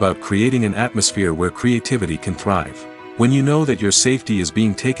also about creating an atmosphere where creativity can thrive. When you know that your safety is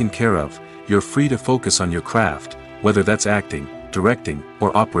being taken care of, you're free to focus on your craft, whether that's acting, directing,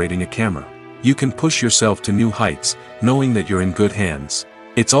 or operating a camera. You can push yourself to new heights, knowing that you're in good hands.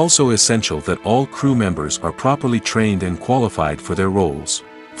 It's also essential that all crew members are properly trained and qualified for their roles.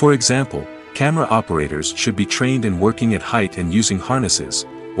 For example, camera operators should be trained in working at height and using harnesses,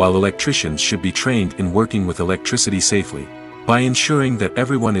 while electricians should be trained in working with electricity safely. By ensuring that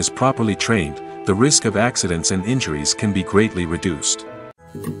everyone is properly trained, the risk of accidents and injuries can be greatly reduced.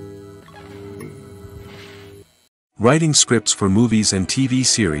 Writing scripts for movies and TV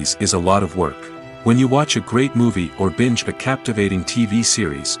series is a lot of work. When you watch a great movie or binge a captivating TV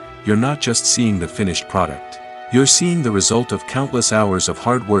series, you're not just seeing the finished product. You're seeing the result of countless hours of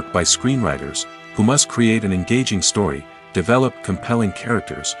hard work by screenwriters, who must create an engaging story, develop compelling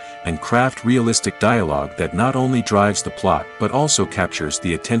characters, and craft realistic dialogue that not only drives the plot but also captures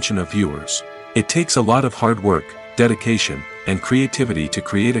the attention of viewers. It takes a lot of hard work, dedication, and creativity to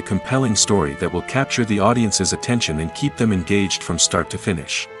create a compelling story that will capture the audience's attention and keep them engaged from start to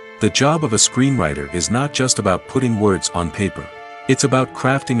finish. The job of a screenwriter is not just about putting words on paper. It's about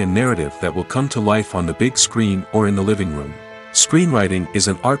crafting a narrative that will come to life on the big screen or in the living room. Screenwriting is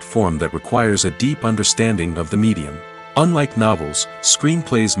an art form that requires a deep understanding of the medium. Unlike novels,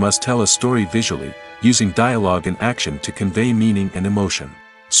 screenplays must tell a story visually, using dialogue and action to convey meaning and emotion.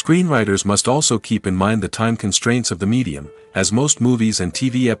 Screenwriters must also keep in mind the time constraints of the medium, as most movies and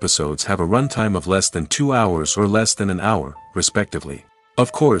TV episodes have a runtime of less than 2 hours or less than an hour, respectively.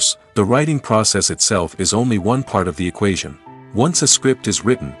 Of course, the writing process itself is only one part of the equation. Once a script is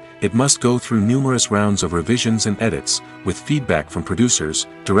written, it must go through numerous rounds of revisions and edits, with feedback from producers,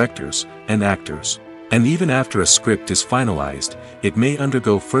 directors, and actors. And even after a script is finalized, it may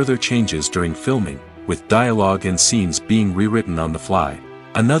undergo further changes during filming, with dialogue and scenes being rewritten on the fly.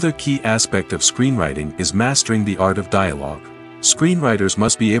 Another key aspect of screenwriting is mastering the art of dialogue. Screenwriters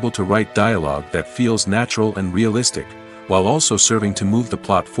must be able to write dialogue that feels natural and realistic, while also serving to move the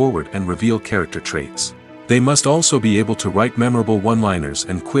plot forward and reveal character traits. They must also be able to write memorable one-liners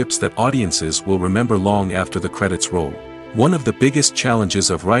and quips that audiences will remember long after the credits roll. One of the biggest challenges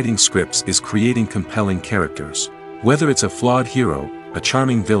of writing scripts is creating compelling characters. Whether it's a flawed hero, a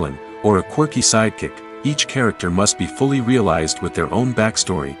charming villain, or a quirky sidekick, each character must be fully realized with their own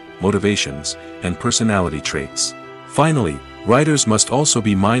backstory, motivations, and personality traits. Finally, writers must also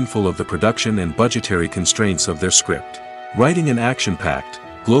be mindful of the production and budgetary constraints of their script. Writing an action-packed,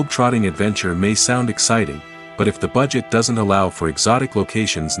 globe-trotting adventure may sound exciting, but if the budget doesn't allow for exotic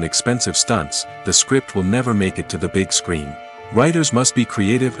locations and expensive stunts, the script will never make it to the big screen. Writers must be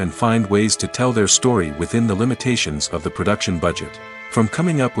creative and find ways to tell their story within the limitations of the production budget. From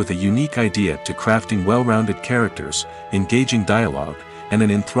coming up with a unique idea to crafting well-rounded characters, engaging dialogue, and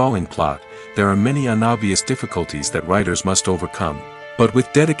an enthralling plot, there are many unobvious difficulties that writers must overcome. But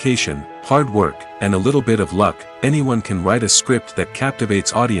with dedication, hard work, and a little bit of luck, anyone can write a script that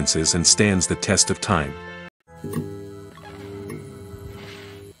captivates audiences and stands the test of time.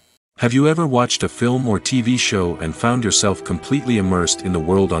 Have you ever watched a film or TV show and found yourself completely immersed in the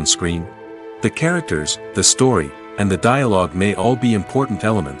world on screen? The characters, the story, and the dialogue may all be important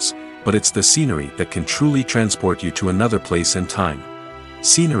elements, but it's the scenery that can truly transport you to another place and time.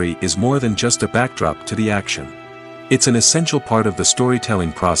 Scenery is more than just a backdrop to the action. It's an essential part of the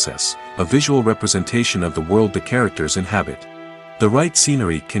storytelling process, a visual representation of the world the characters inhabit. The right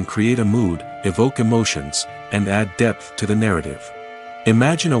scenery can create a mood, evoke emotions, and add depth to the narrative.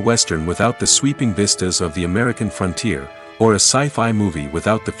 Imagine a Western without the sweeping vistas of the American frontier, or a sci-fi movie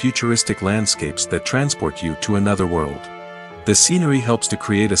without the futuristic landscapes that transport you to another world. The scenery helps to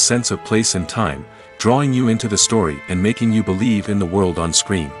create a sense of place and time, drawing you into the story and making you believe in the world on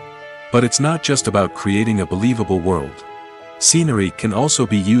screen. But it's not just about creating a believable world. Scenery can also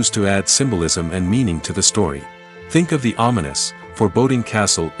be used to add symbolism and meaning to the story. Think of the ominous, foreboding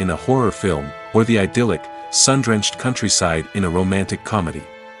castle in a horror film, or the idyllic, sun-drenched countryside in a romantic comedy.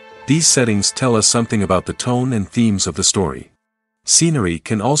 These settings tell us something about the tone and themes of the story. Scenery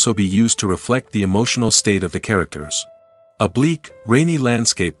can also be used to reflect the emotional state of the characters. A bleak, rainy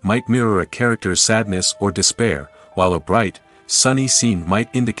landscape might mirror a character's sadness or despair, while a bright, sunny scene might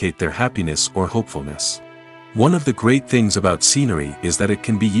indicate their happiness or hopefulness. One of the great things about scenery is that it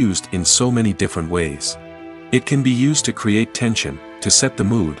can be used in so many different ways. It can be used to create tension, to set the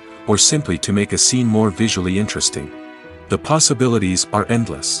mood, or simply to make a scene more visually interesting. The possibilities are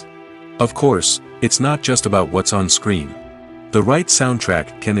endless. Of course, it's not just about what's on screen. The right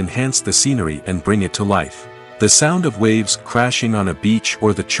soundtrack can enhance the scenery and bring it to life. The sound of waves crashing on a beach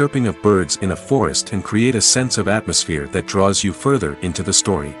or the chirping of birds in a forest can create a sense of atmosphere that draws you further into the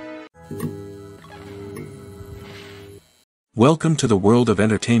story. Welcome to the world of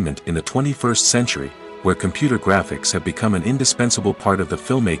entertainment in the 21st century, where computer graphics have become an indispensable part of the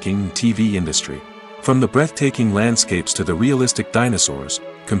filmmaking and TV industry. From the breathtaking landscapes to the realistic dinosaurs,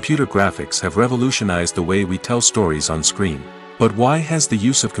 computer graphics have revolutionized the way we tell stories on screen. But why has the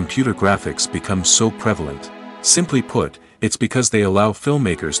use of computer graphics become so prevalent? Simply put, it's because they allow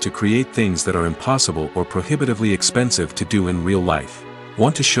filmmakers to create things that are impossible or prohibitively expensive to do in real life.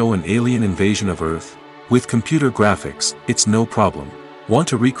 Want to show an alien invasion of Earth? With computer graphics, it's no problem. Want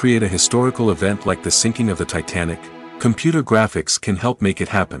to recreate a historical event like the sinking of the Titanic? Computer graphics can help make it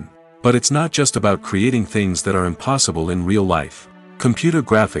happen. But it's not just about creating things that are impossible in real life. Computer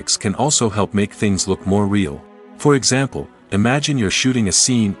graphics can also help make things look more real. For example, imagine you're shooting a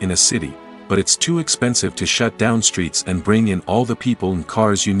scene in a city, but it's too expensive to shut down streets and bring in all the people and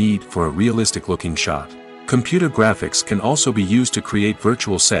cars you need for a realistic-looking shot. Computer graphics can also be used to create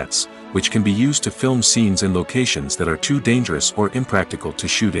virtual sets, which can be used to film scenes in locations that are too dangerous or impractical to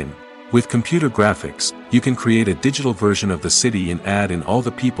shoot in. With computer graphics, you can create a digital version of the city and add in all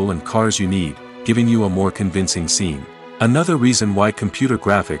the people and cars you need, giving you a more convincing scene. Another reason why computer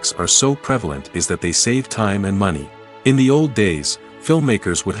graphics are so prevalent is that they save time and money. In the old days,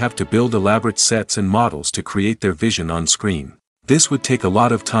 filmmakers would have to build elaborate sets and models to create their vision on screen. This would take a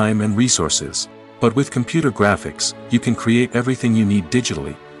lot of time and resources. But with computer graphics, you can create everything you need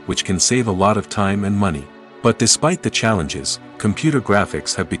digitally, which can save a lot of time and money. But despite the challenges, computer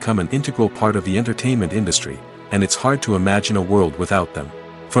graphics have become an integral part of the entertainment industry, and it's hard to imagine a world without them.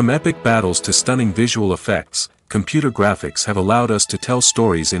 From epic battles to stunning visual effects, computer graphics have allowed us to tell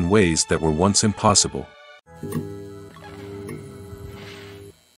stories in ways that were once impossible.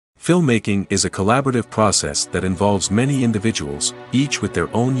 Filmmaking is a collaborative process that involves many individuals, each with their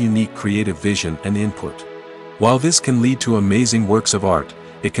own unique creative vision and input. While this can lead to amazing works of art,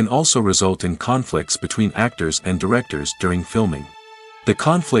 it can also result in conflicts between actors and directors during filming. The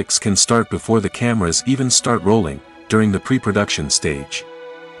conflicts can start before the cameras even start rolling, during the pre-production stage.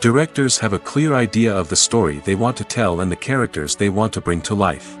 Directors have a clear idea of the story they want to tell and the characters they want to bring to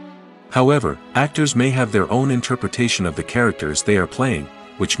life. However, actors may have their own interpretation of the characters they are playing,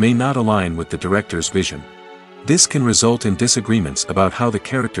 which may not align with the director's vision. This can result in disagreements about how the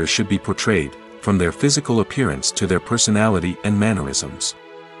characters should be portrayed, from their physical appearance to their personality and mannerisms.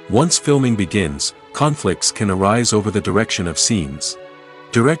 Once filming begins, conflicts can arise over the direction of scenes.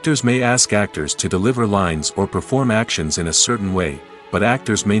 Directors may ask actors to deliver lines or perform actions in a certain way, but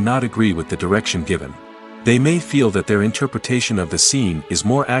actors may not agree with the direction given. They may feel that their interpretation of the scene is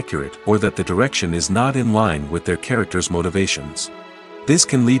more accurate or that the direction is not in line with their character's motivations. This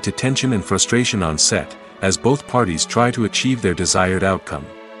can lead to tension and frustration on set, as both parties try to achieve their desired outcome.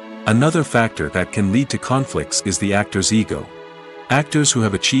 Another factor that can lead to conflicts is the actor's ego. Actors who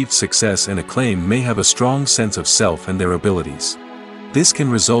have achieved success and acclaim may have a strong sense of self and their abilities. This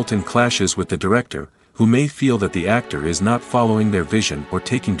can result in clashes with the director, who may feel that the actor is not following their vision or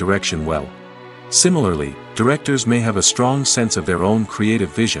taking direction well. Similarly, directors may have a strong sense of their own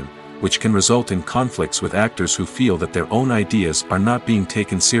creative vision, which can result in conflicts with actors who feel that their own ideas are not being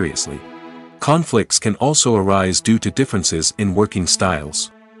taken seriously. Conflicts can also arise due to differences in working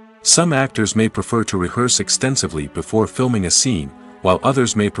styles. Some actors may prefer to rehearse extensively before filming a scene, while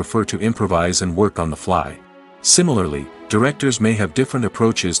others may prefer to improvise and work on the fly. Similarly, directors may have different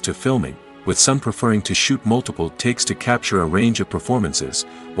approaches to filming, with some preferring to shoot multiple takes to capture a range of performances,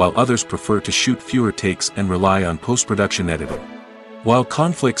 while others prefer to shoot fewer takes and rely on post-production editing. While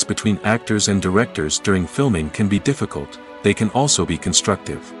conflicts between actors and directors during filming can be difficult, they can also be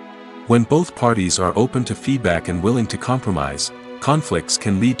constructive. When both parties are open to feedback and willing to compromise, conflicts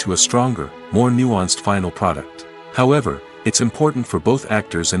can lead to a stronger, more nuanced final product. However, it's important for both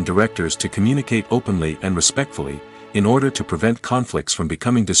actors and directors to communicate openly and respectfully, in order to prevent conflicts from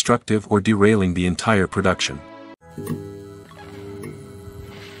becoming destructive or derailing the entire production.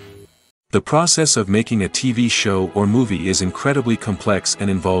 The process of making a TV show or movie is incredibly complex and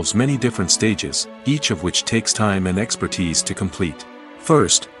involves many different stages, each of which takes time and expertise to complete.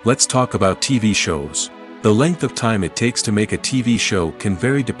 First, let's talk about TV shows. The length of time it takes to make a TV show can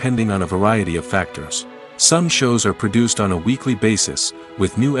vary depending on a variety of factors. Some shows are produced on a weekly basis,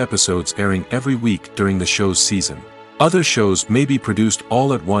 with new episodes airing every week during the show's season. Other shows may be produced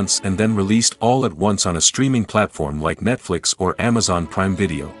all at once and then released all at once on a streaming platform like Netflix or Amazon Prime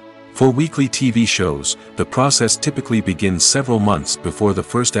Video. For weekly TV shows, the process typically begins several months before the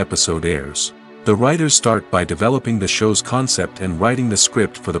first episode airs. The writers start by developing the show's concept and writing the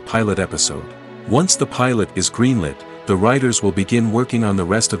script for the pilot episode. Once the pilot is greenlit, the writers will begin working on the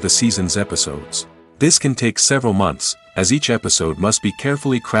rest of the season's episodes. This can take several months, as each episode must be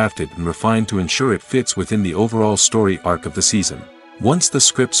carefully crafted and refined to ensure it fits within the overall story arc of the season. Once the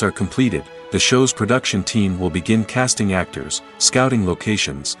scripts are completed, the show's production team will begin casting actors, scouting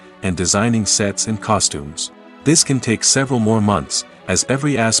locations, and designing sets and costumes. This can take several more months, as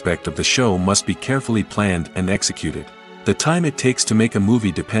every aspect of the show must be carefully planned and executed. The time it takes to make a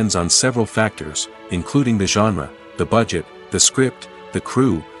movie depends on several factors, including the genre, the budget, the script, the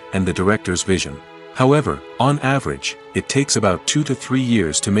crew, and the director's vision. However, on average, it takes about 2 to 3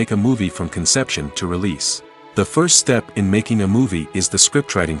 years to make a movie from conception to release. The first step in making a movie is the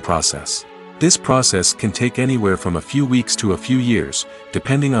scriptwriting process. This process can take anywhere from a few weeks to a few years,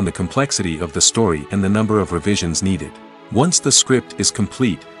 depending on the complexity of the story and the number of revisions needed. Once the script is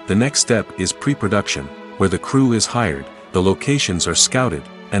complete, the next step is pre-production, where the crew is hired, the locations are scouted,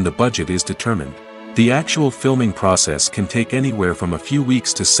 and the budget is determined. The actual filming process can take anywhere from a few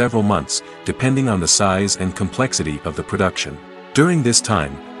weeks to several months, depending on the size and complexity of the production. During this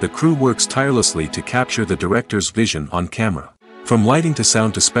time, the crew works tirelessly to capture the director's vision on camera. From lighting to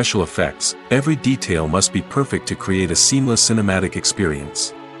sound to special effects, every detail must be perfect to create a seamless cinematic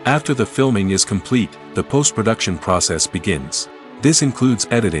experience. After the filming is complete, the post-production process begins. This includes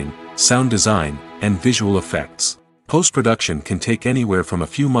editing, sound design, and visual effects. Post-production can take anywhere from a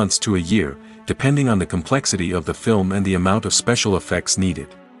few months to a year, depending on the complexity of the film and the amount of special effects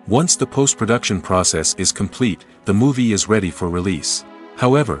needed. Once the post-production process is complete, the movie is ready for release.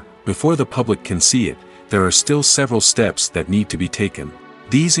 However, before the public can see it, there are still several steps that need to be taken.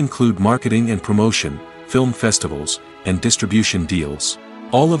 These include marketing and promotion, film festivals, and distribution deals.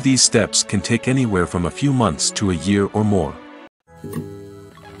 All of these steps can take anywhere from a few months to a year or more.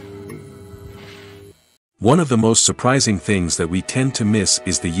 One of the most surprising things that we tend to miss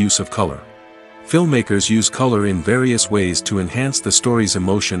is the use of color. Filmmakers use color in various ways to enhance the story's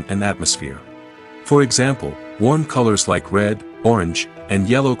emotion and atmosphere. For example, warm colors like red, orange, and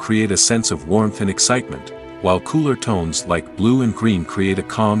yellow create a sense of warmth and excitement, while cooler tones like blue and green create a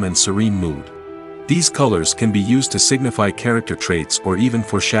calm and serene mood. These colors can be used to signify character traits or even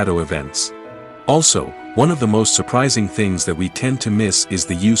foreshadow events. Also, one of the most surprising things that we tend to miss is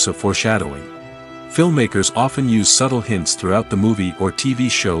the use of foreshadowing. Filmmakers often use subtle hints throughout the movie or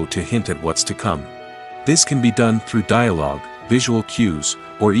TV show to hint at what's to come. This can be done through dialogue, visual cues,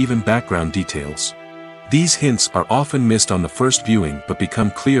 or even background details. These hints are often missed on the first viewing but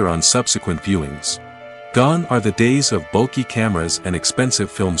become clear on subsequent viewings. Gone are the days of bulky cameras and expensive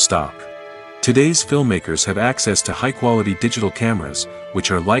film stock. Today's filmmakers have access to high-quality digital cameras,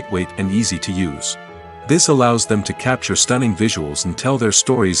 which are lightweight and easy to use. This allows them to capture stunning visuals and tell their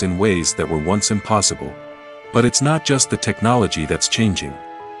stories in ways that were once impossible. But it's not just the technology that's changing.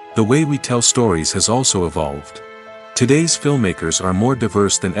 The way we tell stories has also evolved. Today's filmmakers are more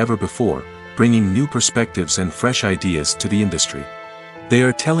diverse than ever before, bringing new perspectives and fresh ideas to the industry. They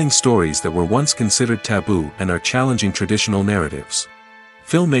are telling stories that were once considered taboo and are challenging traditional narratives.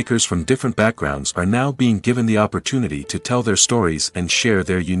 Filmmakers from different backgrounds are now being given the opportunity to tell their stories and share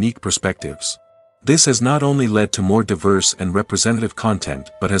their unique perspectives. This has not only led to more diverse and representative content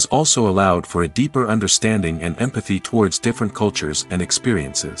but has also allowed for a deeper understanding and empathy towards different cultures and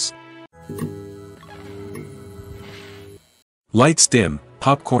experiences. Lights dim,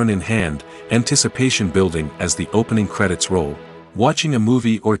 popcorn in hand, anticipation building as the opening credits roll. Watching a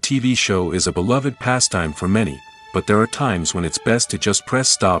movie or TV show is a beloved pastime for many, but there are times when it's best to just press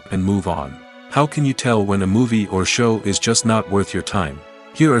stop and move on. How can you tell when a movie or show is just not worth your time?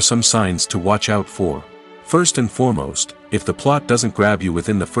 Here are some signs to watch out for. First and foremost, if the plot doesn't grab you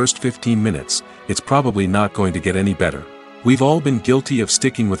within the first 15 minutes, it's probably not going to get any better. We've all been guilty of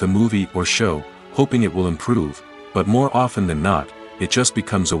sticking with a movie or show, hoping it will improve, but more often than not, it just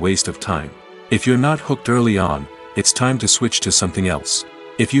becomes a waste of time. If you're not hooked early on, it's time to switch to something else.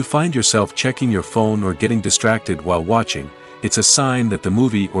 If you find yourself checking your phone or getting distracted while watching, it's a sign that the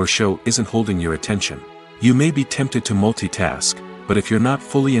movie or show isn't holding your attention. You may be tempted to multitask, but if you're not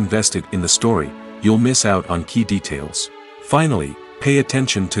fully invested in the story, you'll miss out on key details. Finally, pay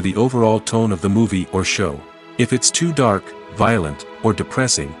attention to the overall tone of the movie or show. If it's too dark, violent, or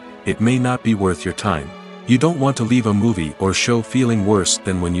depressing, it may not be worth your time. You don't want to leave a movie or show feeling worse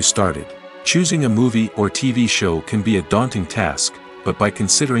than when you started. Choosing a movie or TV show can be a daunting task, but by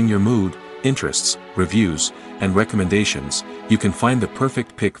considering your mood, interests, reviews, and recommendations, you can find the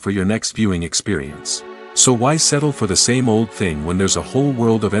perfect pick for your next viewing experience. So why settle for the same old thing when there's a whole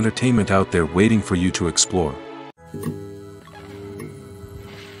world of entertainment out there waiting for you to explore?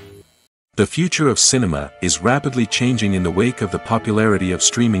 The future of cinema is rapidly changing in the wake of the popularity of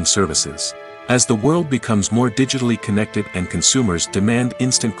streaming services. As the world becomes more digitally connected and consumers demand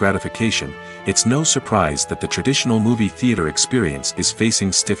instant gratification, it's no surprise that the traditional movie theater experience is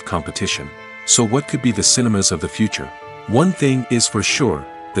facing stiff competition. So what could be the cinemas of the future? One thing is for sure,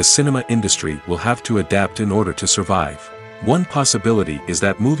 the cinema industry will have to adapt in order to survive. One possibility is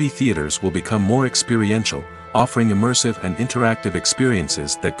that movie theaters will become more experiential, offering immersive and interactive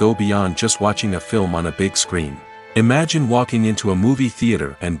experiences that go beyond just watching a film on a big screen. Imagine walking into a movie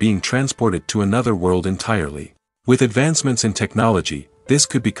theater and being transported to another world entirely. With advancements in technology, this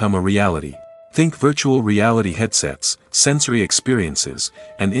could become a reality. Think virtual reality headsets, sensory experiences,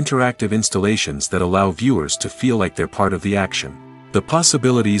 and interactive installations that allow viewers to feel like they're part of the action. The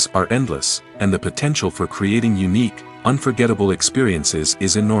possibilities are endless, and the potential for creating unique, unforgettable experiences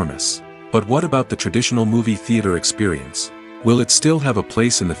is enormous. But what about the traditional movie theater experience? Will it still have a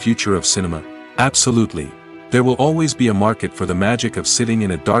place in the future of cinema? Absolutely. There will always be a market for the magic of sitting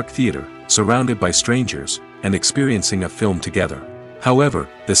in a dark theater, surrounded by strangers, and experiencing a film together. However,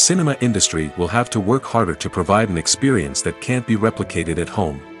 the cinema industry will have to work harder to provide an experience that can't be replicated at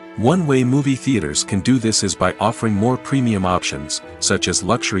home. One way movie theaters can do this is by offering more premium options, such as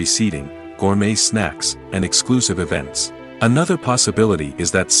luxury seating, gourmet snacks, and exclusive events. Another possibility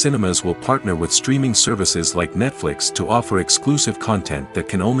is that cinemas will partner with streaming services like Netflix to offer exclusive content that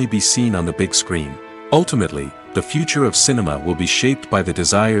can only be seen on the big screen. Ultimately, the future of cinema will be shaped by the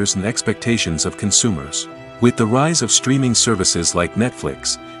desires and expectations of consumers. With the rise of streaming services like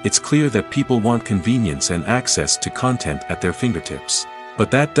Netflix, it's clear that people want convenience and access to content at their fingertips.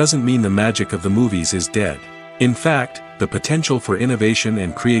 But that doesn't mean the magic of the movies is dead. In fact, the potential for innovation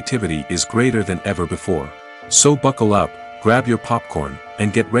and creativity is greater than ever before. So buckle up, grab your popcorn,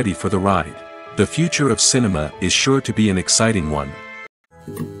 and get ready for the ride. The future of cinema is sure to be an exciting one.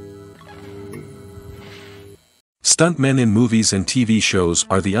 Stuntmen in movies and TV shows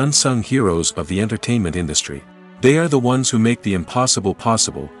are the unsung heroes of the entertainment industry. They are the ones who make the impossible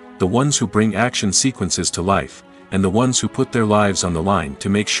possible, the ones who bring action sequences to life, and the ones who put their lives on the line to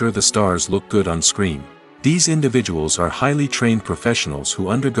make sure the stars look good on screen. These individuals are highly trained professionals who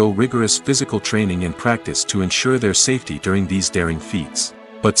undergo rigorous physical training and practice to ensure their safety during these daring feats.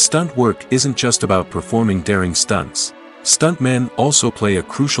 But stunt work isn't just about performing daring stunts. Stuntmen also play a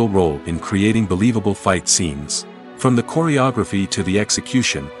crucial role in creating believable fight scenes. From the choreography to the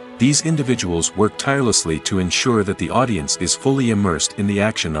execution, these individuals work tirelessly to ensure that the audience is fully immersed in the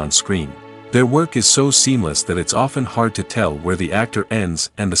action on screen. Their work is so seamless that it's often hard to tell where the actor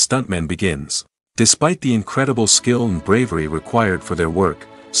ends and the stuntman begins. Despite the incredible skill and bravery required for their work,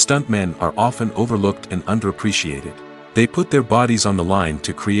 stuntmen are often overlooked and underappreciated. They put their bodies on the line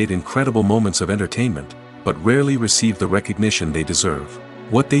to create incredible moments of entertainment, but rarely receive the recognition they deserve.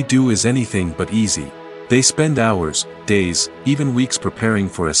 What they do is anything but easy. They spend hours, days, even weeks preparing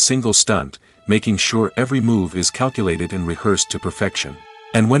for a single stunt, making sure every move is calculated and rehearsed to perfection.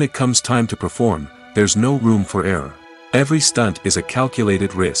 And when it comes time to perform, there's no room for error. Every stunt is a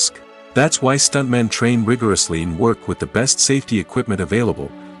calculated risk. That's why stuntmen train rigorously and work with the best safety equipment available,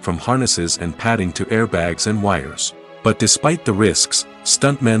 from harnesses and padding to airbags and wires. But despite the risks,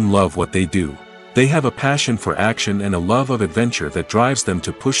 stuntmen love what they do. They have a passion for action and a love of adventure that drives them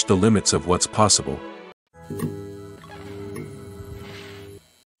to push the limits of what's possible.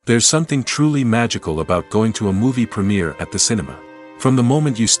 There's something truly magical about going to a movie premiere at the cinema. From the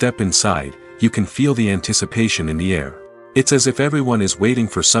moment you step inside, you can feel the anticipation in the air. It's as if everyone is waiting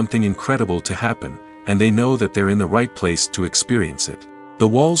for something incredible to happen, and they know that they're in the right place to experience it. The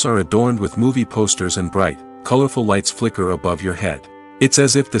walls are adorned with movie posters and bright, colorful lights flicker above your head. It's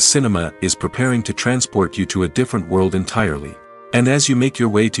as if the cinema is preparing to transport you to a different world entirely. And as you make your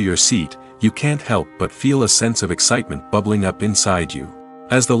way to your seat, you can't help but feel a sense of excitement bubbling up inside you.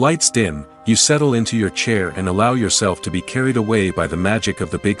 As the lights dim, you settle into your chair and allow yourself to be carried away by the magic of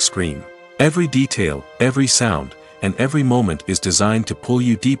the big screen. Every detail, every sound, and every moment is designed to pull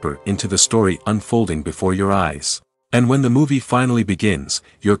you deeper into the story unfolding before your eyes. And when the movie finally begins,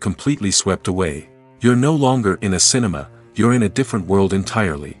 you're completely swept away. You're no longer in a cinema, you're in a different world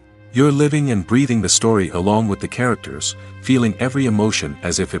entirely. You're living and breathing the story along with the characters, feeling every emotion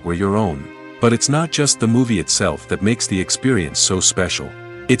as if it were your own. But it's not just the movie itself that makes the experience so special.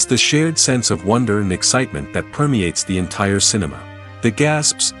 It's the shared sense of wonder and excitement that permeates the entire cinema. The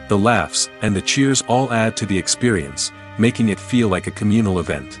gasps, the laughs, and the cheers all add to the experience, making it feel like a communal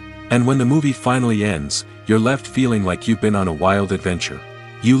event. And when the movie finally ends, you're left feeling like you've been on a wild adventure.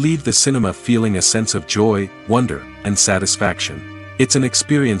 You leave the cinema feeling a sense of joy, wonder, and satisfaction. It's an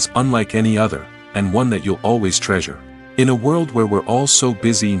experience unlike any other, and one that you'll always treasure. In a world where we're all so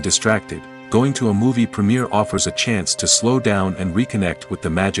busy and distracted, going to a movie premiere offers a chance to slow down and reconnect with the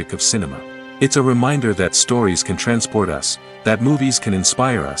magic of cinema. It's a reminder that stories can transport us, that movies can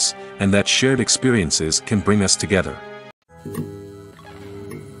inspire us, and that shared experiences can bring us together.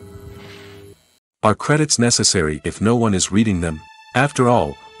 Are credits necessary if no one is reading them? After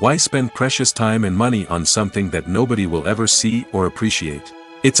all, why spend precious time and money on something that nobody will ever see or appreciate?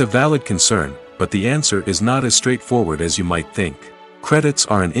 It's a valid concern, but the answer is not as straightforward as you might think. Credits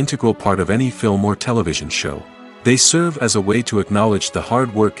are an integral part of any film or television show. They serve as a way to acknowledge the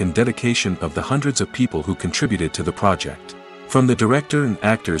hard work and dedication of the hundreds of people who contributed to the project. From the director and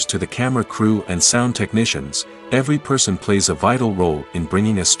actors to the camera crew and sound technicians, every person plays a vital role in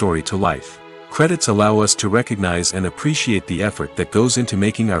bringing a story to life. Credits allow us to recognize and appreciate the effort that goes into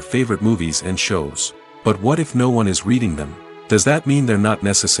making our favorite movies and shows. But what if no one is reading them? Does that mean they're not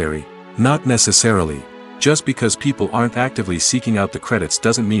necessary? Not necessarily. Just because people aren't actively seeking out the credits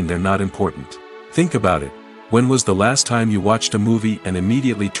doesn't mean they're not important. Think about it. When was the last time you watched a movie and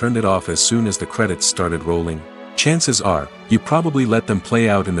immediately turned it off as soon as the credits started rolling? Chances are, you probably let them play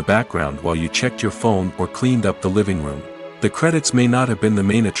out in the background while you checked your phone or cleaned up the living room. The credits may not have been the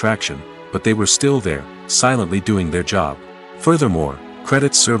main attraction, but they were still there, silently doing their job. Furthermore,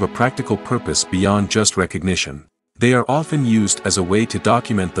 credits serve a practical purpose beyond just recognition. They are often used as a way to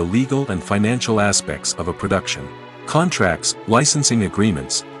document the legal and financial aspects of a production. Contracts, licensing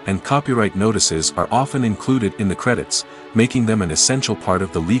agreements, and copyright notices are often included in the credits, making them an essential part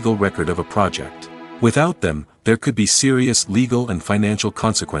of the legal record of a project. Without them, there could be serious legal and financial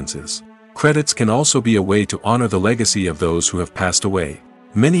consequences. Credits can also be a way to honor the legacy of those who have passed away.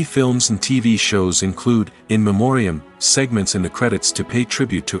 Many films and TV shows include, in memoriam, segments in the credits to pay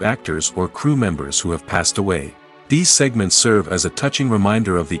tribute to actors or crew members who have passed away. These segments serve as a touching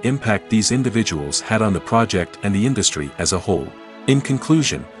reminder of the impact these individuals had on the project and the industry as a whole. In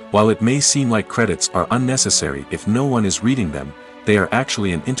conclusion, while it may seem like credits are unnecessary if no one is reading them, they are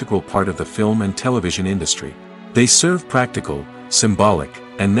actually an integral part of the film and television industry. They serve practical, symbolic,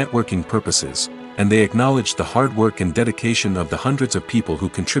 and networking purposes, and they acknowledge the hard work and dedication of the hundreds of people who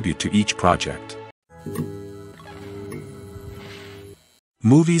contribute to each project.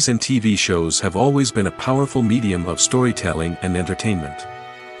 Movies and TV shows have always been a powerful medium of storytelling and entertainment.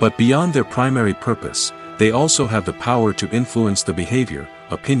 But beyond their primary purpose, they also have the power to influence the behavior,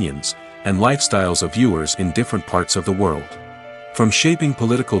 opinions, and lifestyles of viewers in different parts of the world. From shaping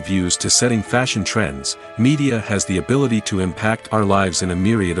political views to setting fashion trends, media has the ability to impact our lives in a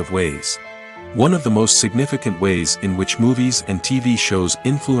myriad of ways. One of the most significant ways in which movies and TV shows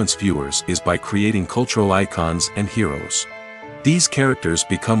influence viewers is by creating cultural icons and heroes. These characters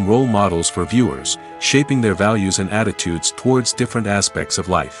become role models for viewers, shaping their values and attitudes towards different aspects of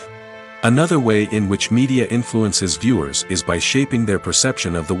life. Another way in which media influences viewers is by shaping their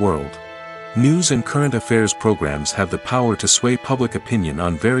perception of the world. News and current affairs programs have the power to sway public opinion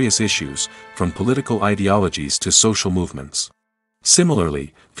on various issues, from political ideologies to social movements.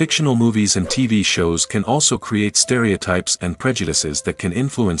 Similarly, fictional movies and TV shows can also create stereotypes and prejudices that can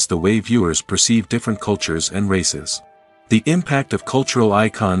influence the way viewers perceive different cultures and races. The impact of cultural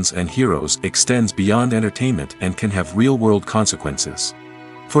icons and heroes extends beyond entertainment and can have real-world consequences.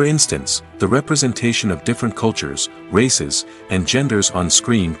 For instance, the representation of different cultures, races, and genders on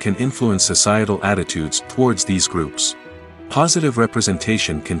screen can influence societal attitudes towards these groups. Positive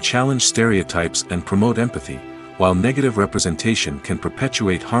representation can challenge stereotypes and promote empathy, while negative representation can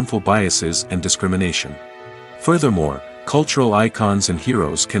perpetuate harmful biases and discrimination. Furthermore, cultural icons and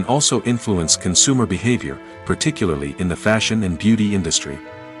heroes can also influence consumer behavior, particularly in the fashion and beauty industry.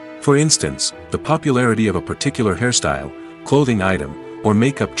 For instance, the popularity of a particular hairstyle, clothing item, or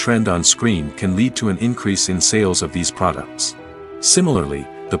makeup trend on screen can lead to an increase in sales of these products. Similarly,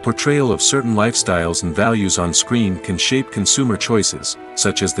 the portrayal of certain lifestyles and values on screen can shape consumer choices,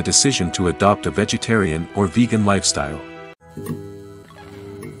 such as the decision to adopt a vegetarian or vegan lifestyle.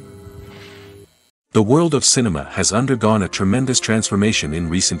 The world of cinema has undergone a tremendous transformation in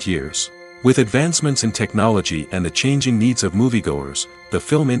recent years. With advancements in technology and the changing needs of moviegoers, the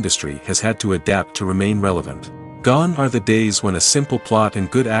film industry has had to adapt to remain relevant. Gone are the days when a simple plot and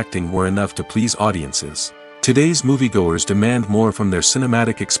good acting were enough to please audiences. Today's moviegoers demand more from their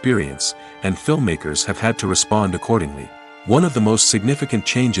cinematic experience, and filmmakers have had to respond accordingly. One of the most significant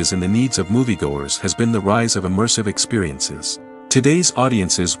changes in the needs of moviegoers has been the rise of immersive experiences. Today's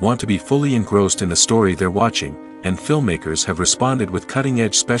audiences want to be fully engrossed in the story they're watching, and filmmakers have responded with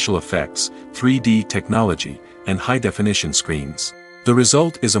cutting-edge special effects, 3D technology, and high-definition screens. The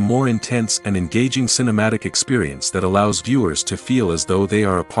result is a more intense and engaging cinematic experience that allows viewers to feel as though they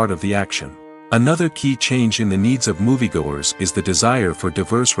are a part of the action. Another key change in the needs of moviegoers is the desire for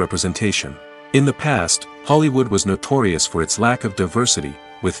diverse representation. In the past, Hollywood was notorious for its lack of diversity,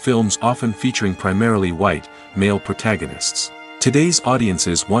 with films often featuring primarily white, male protagonists. Today's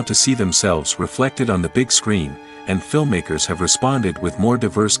audiences want to see themselves reflected on the big screen, and filmmakers have responded with more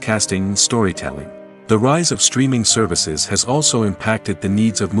diverse casting and storytelling. The rise of streaming services has also impacted the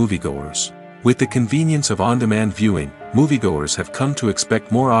needs of moviegoers. With the convenience of on-demand viewing, moviegoers have come to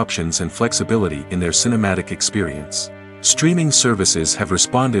expect more options and flexibility in their cinematic experience. Streaming services have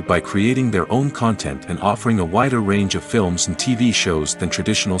responded by creating their own content and offering a wider range of films and TV shows than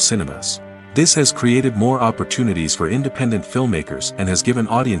traditional cinemas. This has created more opportunities for independent filmmakers and has given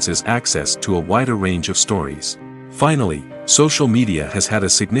audiences access to a wider range of stories. Finally, social media has had a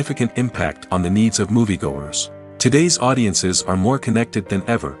significant impact on the needs of moviegoers. Today's audiences are more connected than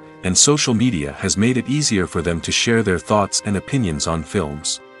ever, and social media has made it easier for them to share their thoughts and opinions on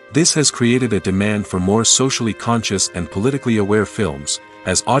films. This has created a demand for more socially conscious and politically aware films,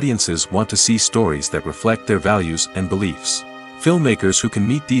 as audiences want to see stories that reflect their values and beliefs. Filmmakers who can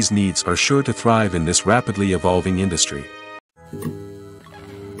meet these needs are sure to thrive in this rapidly evolving industry.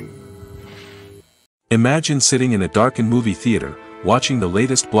 Imagine sitting in a darkened movie theater, watching the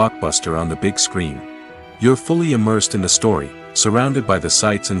latest blockbuster on the big screen. You're fully immersed in the story, surrounded by the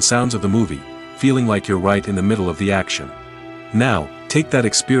sights and sounds of the movie, feeling like you're right in the middle of the action. Now, take that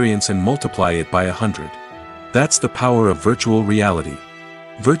experience and multiply it by 100. That's the power of virtual reality.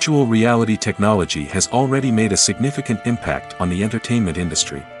 Virtual reality technology has already made a significant impact on the entertainment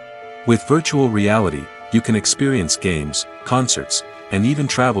industry. With virtual reality, you can experience games, concerts, and even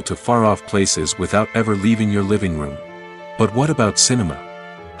travel to far-off places without ever leaving your living room. But what about cinema?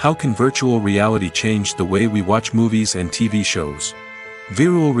 How can virtual reality change the way we watch movies and TV shows?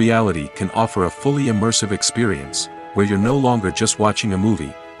 Virtual reality can offer a fully immersive experience, where you're no longer just watching a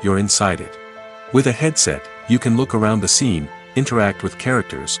movie, you're inside it. With a headset, you can look around the scene, interact with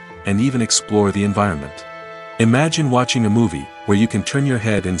characters, and even explore the environment. Imagine watching a movie where you can turn your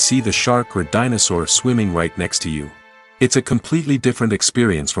head and see the shark or dinosaur swimming right next to you. It's a completely different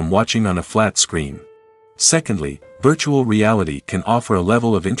experience from watching on a flat screen. Secondly, virtual reality can offer a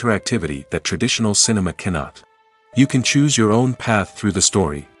level of interactivity that traditional cinema cannot. You can choose your own path through the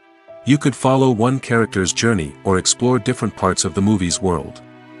story. You could follow one character's journey or explore different parts of the movie's world.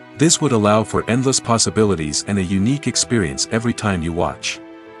 This would allow for endless possibilities and a unique experience every time you watch.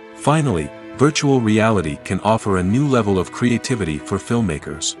 Finally, virtual reality can offer a new level of creativity for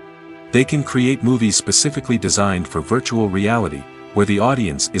filmmakers. They can create movies specifically designed for virtual reality, where the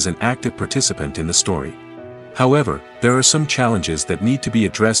audience is an active participant in the story. However, there are some challenges that need to be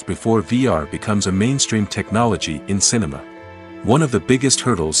addressed before VR becomes a mainstream technology in cinema. One of the biggest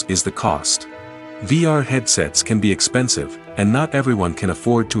hurdles is the cost. VR headsets can be expensive, and not everyone can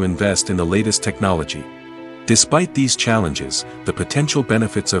afford to invest in the latest technology. Despite these challenges, the potential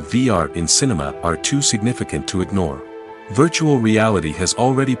benefits of VR in cinema are too significant to ignore. Virtual reality has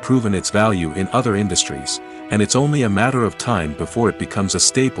already proven its value in other industries, and it's only a matter of time before it becomes a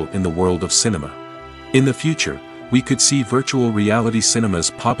staple in the world of cinema. In the future, we could see virtual reality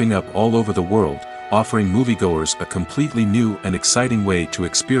cinemas popping up all over the world, offering moviegoers a completely new and exciting way to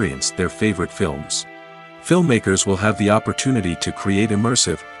experience their favorite films. Filmmakers will have the opportunity to create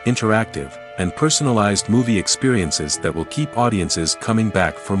immersive, interactive, and personalized movie experiences that will keep audiences coming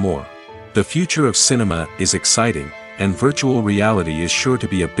back for more. The future of cinema is exciting, and virtual reality is sure to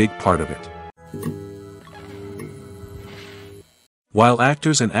be a big part of it. While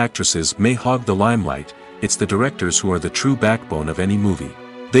actors and actresses may hog the limelight, it's the directors who are the true backbone of any movie.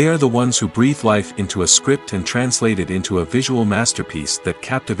 They are the ones who breathe life into a script and translate it into a visual masterpiece that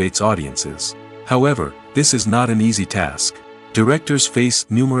captivates audiences. However, this is not an easy task. Directors face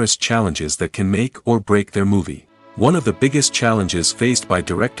numerous challenges that can make or break their movie. One of the biggest challenges faced by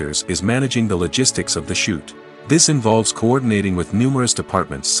directors is managing the logistics of the shoot. This involves coordinating with numerous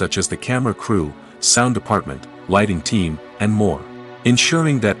departments such as the camera crew, sound department, lighting team, and more.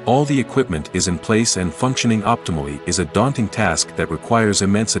 Ensuring that all the equipment is in place and functioning optimally is a daunting task that requires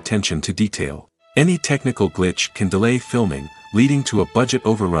immense attention to detail. Any technical glitch can delay filming, leading to a budget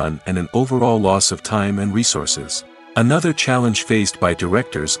overrun and an overall loss of time and resources. Another challenge faced by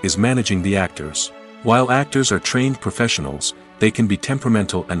directors is managing the actors. While actors are trained professionals, they can be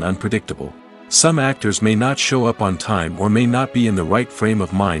temperamental and unpredictable. Some actors may not show up on time or may not be in the right frame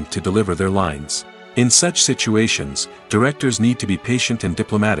of mind to deliver their lines. In such situations, directors need to be patient and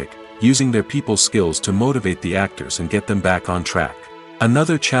diplomatic, using their people skills to motivate the actors and get them back on track.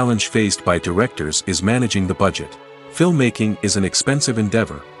 Another challenge faced by directors is managing the budget. Filmmaking is an expensive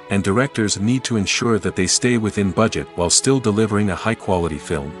endeavor, and directors need to ensure that they stay within budget while still delivering a high-quality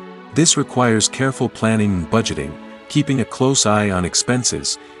film. This requires careful planning and budgeting, keeping a close eye on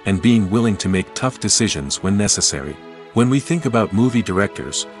expenses, and being willing to make tough decisions when necessary. When we think about movie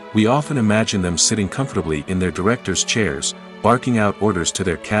directors, we often imagine them sitting comfortably in their director's chairs, barking out orders to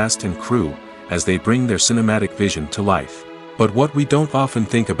their cast and crew, as they bring their cinematic vision to life. But what we don't often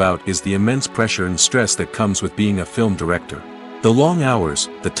think about is the immense pressure and stress that comes with being a film director. The long hours,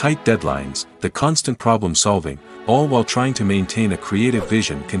 the tight deadlines, the constant problem solving, all while trying to maintain a creative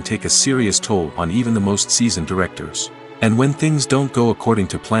vision can take a serious toll on even the most seasoned directors. And when things don't go according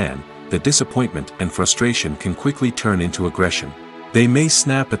to plan, the disappointment and frustration can quickly turn into aggression. They may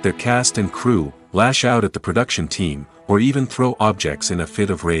snap at their cast and crew, lash out at the production team, or even throw objects in a fit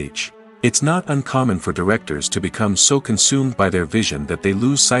of rage. It's not uncommon for directors to become so consumed by their vision that they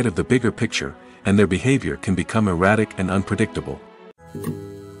lose sight of the bigger picture, and their behavior can become erratic and unpredictable.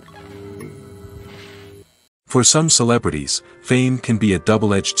 For some celebrities, fame can be a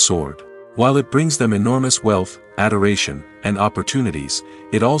double-edged sword. While it brings them enormous wealth, adoration, and opportunities,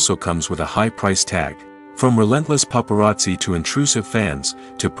 it also comes with a high price tag. From relentless paparazzi to intrusive fans,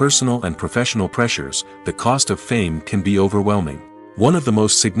 to personal and professional pressures, the cost of fame can be overwhelming. One of the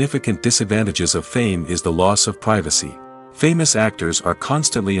most significant disadvantages of fame is the loss of privacy. Famous actors are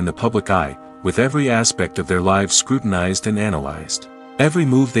constantly in the public eye, with every aspect of their lives scrutinized and analyzed. Every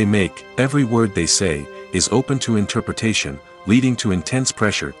move they make, every word they say, is open to interpretation, leading to intense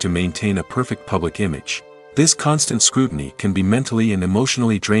pressure to maintain a perfect public image. This constant scrutiny can be mentally and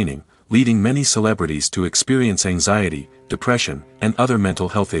emotionally draining, leading many celebrities to experience anxiety, depression, and other mental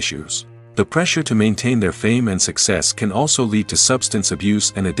health issues. The pressure to maintain their fame and success can also lead to substance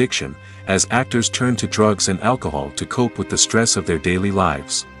abuse and addiction, as actors turn to drugs and alcohol to cope with the stress of their daily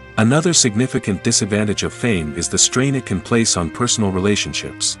lives. Another significant disadvantage of fame is the strain it can place on personal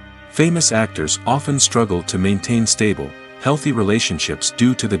relationships. Famous actors often struggle to maintain stable, healthy relationships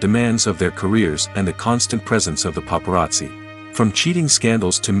due to the demands of their careers and the constant presence of the paparazzi. From cheating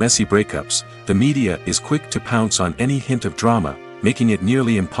scandals to messy breakups, the media is quick to pounce on any hint of drama, making it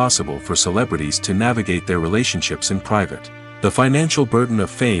nearly impossible for celebrities to navigate their relationships in private. The financial burden of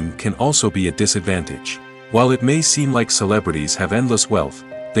fame can also be a disadvantage. While it may seem like celebrities have endless wealth,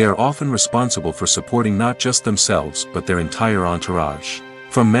 they are often responsible for supporting not just themselves but their entire entourage.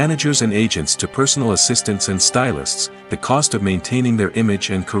 From managers and agents to personal assistants and stylists, the cost of maintaining their image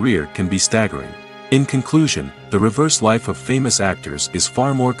and career can be staggering. In conclusion, the reverse life of famous actors is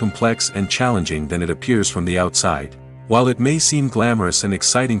far more complex and challenging than it appears from the outside. While it may seem glamorous and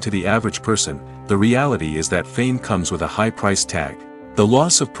exciting to the average person, the reality is that fame comes with a high price tag. The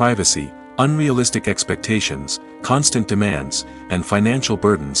loss of privacy, unrealistic expectations, constant demands, and financial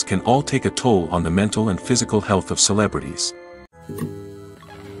burdens can all take a toll on the mental and physical health of celebrities.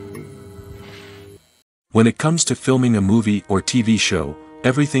 When it comes to filming a movie or TV show,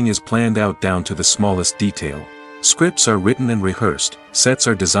 everything is planned out down to the smallest detail. Scripts are written and rehearsed, sets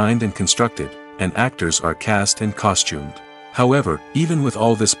are designed and constructed, and actors are cast and costumed. However, even with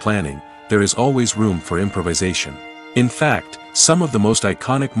all this planning, there is always room for improvisation. In fact, some of the most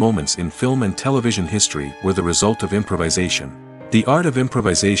iconic moments in film and television history were the result of improvisation. The art of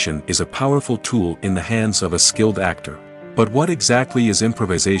improvisation is a powerful tool in the hands of a skilled actor. But what exactly is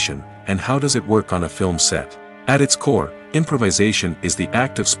improvisation, and how does it work on a film set? At its core, improvisation is the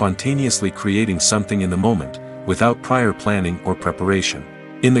act of spontaneously creating something in the moment, without prior planning or preparation.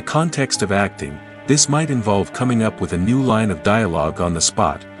 In the context of acting, this might involve coming up with a new line of dialogue on the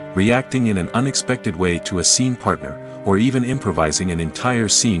spot, reacting in an unexpected way to a scene partner, or even improvising an entire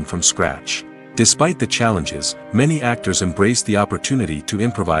scene from scratch. Despite the challenges, many actors embrace the opportunity to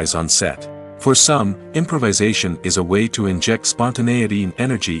improvise on set. For some, improvisation is a way to inject spontaneity and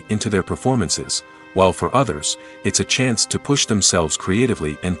energy into their performances, while for others, it's a chance to push themselves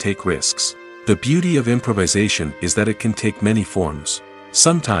creatively and take risks. The beauty of improvisation is that it can take many forms.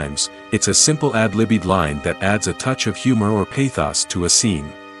 Sometimes, it's a simple ad-libbed line that adds a touch of humor or pathos to a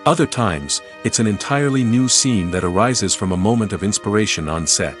scene. Other times, it's an entirely new scene that arises from a moment of inspiration on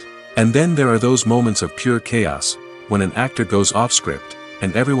set. And then there are those moments of pure chaos, when an actor goes off script,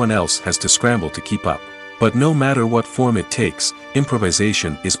 and everyone else has to scramble to keep up. But no matter what form it takes,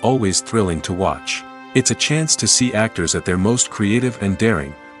 improvisation is always thrilling to watch. It's a chance to see actors at their most creative and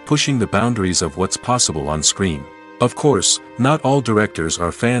daring, pushing the boundaries of what's possible on screen. Of course, not all directors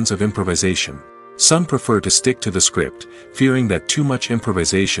are fans of improvisation. Some prefer to stick to the script, fearing that too much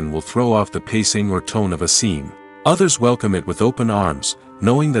improvisation will throw off the pacing or tone of a scene. Others welcome it with open arms,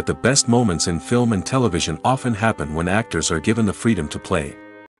 knowing that the best moments in film and television often happen when actors are given the freedom to play.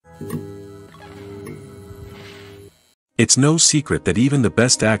 It's no secret that even the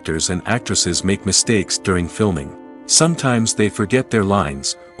best actors and actresses make mistakes during filming. Sometimes they forget their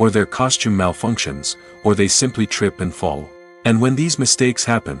lines, or their costume malfunctions, or they simply trip and fall. And when these mistakes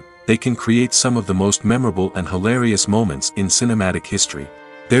happen, they can create some of the most memorable and hilarious moments in cinematic history.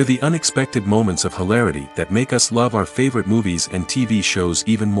 They're the unexpected moments of hilarity that make us love our favorite movies and TV shows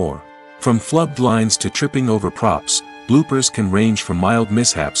even more. From flubbed lines to tripping over props, bloopers can range from mild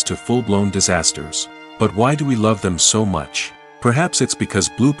mishaps to full-blown disasters. But why do we love them so much? Perhaps it's because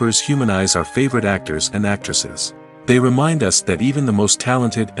bloopers humanize our favorite actors and actresses. They remind us that even the most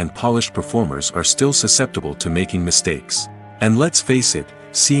talented and polished performers are still susceptible to making mistakes. And let's face it,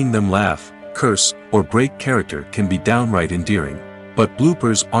 seeing them laugh, curse, or break character can be downright endearing. But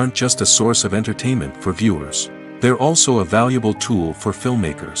bloopers aren't just a source of entertainment for viewers. They're also a valuable tool for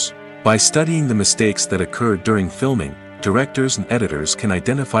filmmakers. By studying the mistakes that occurred during filming, directors and editors can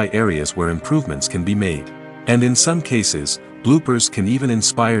identify areas where improvements can be made. And in some cases, bloopers can even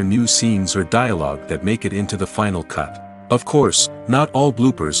inspire new scenes or dialogue that make it into the final cut. Of course, not all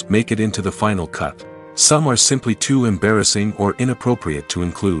bloopers make it into the final cut. Some are simply too embarrassing or inappropriate to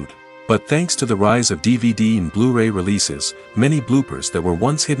include. But thanks to the rise of DVD and Blu-ray releases, many bloopers that were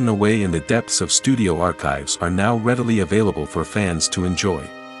once hidden away in the depths of studio archives are now readily available for fans to enjoy.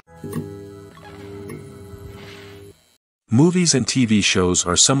 Movies and TV shows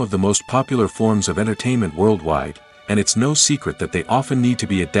are some of the most popular forms of entertainment worldwide, and it's no secret that they often need to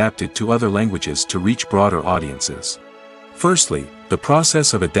be adapted to other languages to reach broader audiences. Firstly, the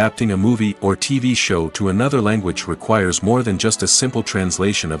process of adapting a movie or TV show to another language requires more than just a simple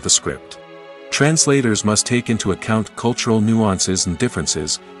translation of the script. Translators must take into account cultural nuances and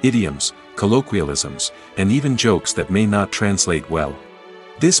differences, idioms, colloquialisms, and even jokes that may not translate well.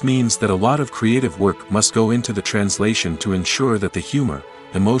 This means that a lot of creative work must go into the translation to ensure that the humor,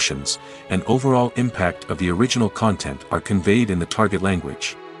 emotions, and overall impact of the original content are conveyed in the target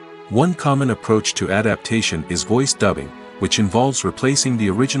language. One common approach to adaptation is voice dubbing, which involves replacing the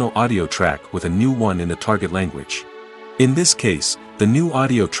original audio track with a new one in the target language. In this case, the new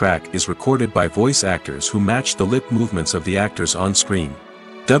audio track is recorded by voice actors who match the lip movements of the actors on screen.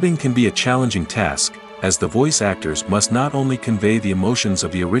 Dubbing can be a challenging task, as the voice actors must not only convey the emotions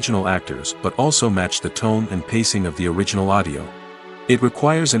of the original actors but also match the tone and pacing of the original audio. It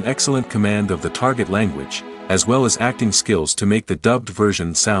requires an excellent command of the target language, as well as acting skills to make the dubbed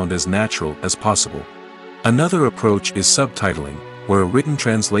version sound as natural as possible. Another approach is subtitling, where a written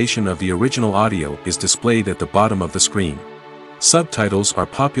translation of the original audio is displayed at the bottom of the screen. Subtitles are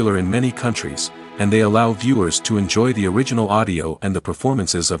popular in many countries, and they allow viewers to enjoy the original audio and the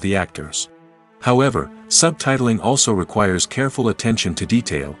performances of the actors. However, subtitling also requires careful attention to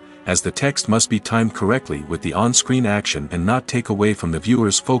detail, as the text must be timed correctly with the on-screen action and not take away from the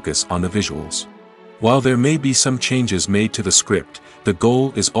viewer's focus on the visuals. While there may be some changes made to the script, the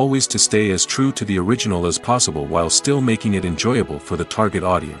goal is always to stay as true to the original as possible while still making it enjoyable for the target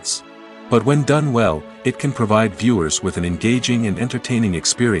audience. But when done well, it can provide viewers with an engaging and entertaining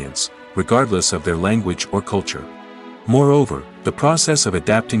experience, regardless of their language or culture. Moreover, the process of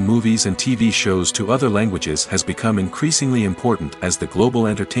adapting movies and TV shows to other languages has become increasingly important as the global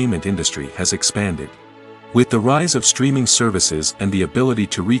entertainment industry has expanded. With the rise of streaming services and the ability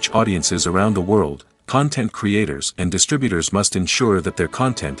to reach audiences around the world, content creators and distributors must ensure that their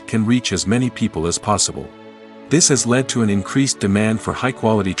content can reach as many people as possible. This has led to an increased demand for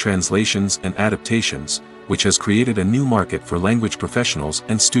high-quality translations and adaptations, which has created a new market for language professionals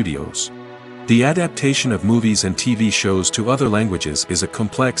and studios. The adaptation of movies and TV shows to other languages is a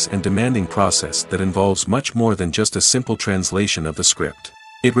complex and demanding process that involves much more than just a simple translation of the script.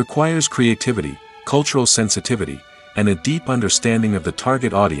 It requires creativity, cultural sensitivity, and a deep understanding of the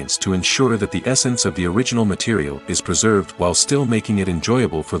target audience to ensure that the essence of the original material is preserved while still making it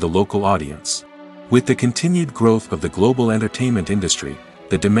enjoyable for the local audience. With the continued growth of the global entertainment industry,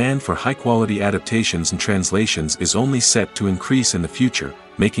 the demand for high-quality adaptations and translations is only set to increase in the future,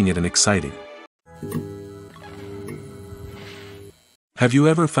 making it an exciting. Have you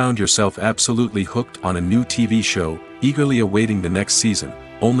ever found yourself absolutely hooked on a new TV show, eagerly awaiting the next season,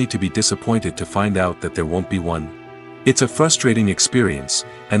 only to be disappointed to find out that there won't be one? It's a frustrating experience,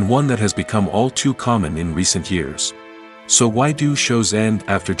 and one that has become all too common in recent years. So why do shows end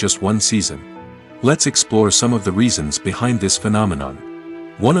after just one season? Let's explore some of the reasons behind this phenomenon.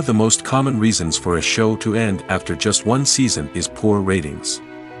 One of the most common reasons for a show to end after just one season is poor ratings.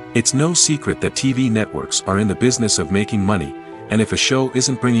 It's no secret that TV networks are in the business of making money, and if a show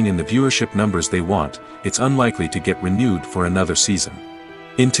isn't bringing in the viewership numbers they want, it's unlikely to get renewed for another season.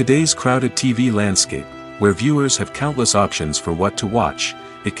 In today's crowded TV landscape, where viewers have countless options for what to watch,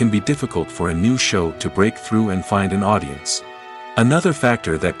 it can be difficult for a new show to break through and find an audience. Another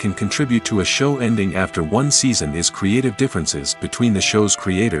factor that can contribute to a show ending after one season is creative differences between the show's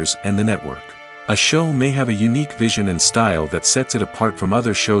creators and the network. A show may have a unique vision and style that sets it apart from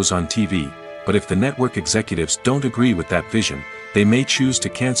other shows on TV, but if the network executives don't agree with that vision, they may choose to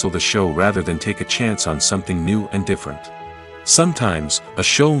cancel the show rather than take a chance on something new and different. Sometimes, a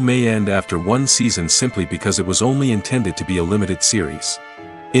show may end after one season simply because it was only intended to be a limited series.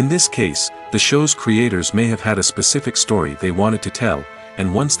 In this case, the show's creators may have had a specific story they wanted to tell,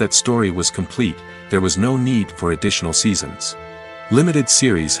 and once that story was complete, there was no need for additional seasons. Limited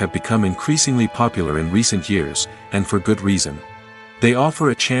series have become increasingly popular in recent years, and for good reason. They offer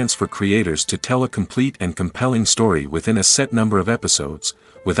a chance for creators to tell a complete and compelling story within a set number of episodes,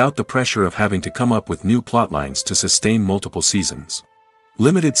 without the pressure of having to come up with new plotlines to sustain multiple seasons.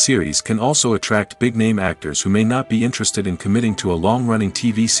 Limited series can also attract big-name actors who may not be interested in committing to a long-running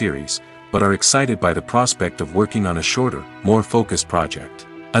TV series, but are excited by the prospect of working on a shorter, more focused project.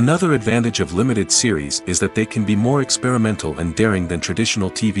 Another advantage of limited series is that they can be more experimental and daring than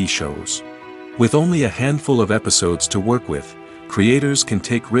traditional TV shows. With only a handful of episodes to work with, creators can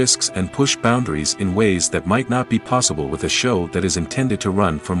take risks and push boundaries in ways that might not be possible with a show that is intended to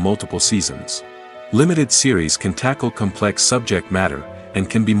run for multiple seasons. Limited series can tackle complex subject matter, and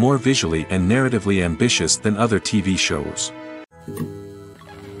can be more visually and narratively ambitious than other TV shows.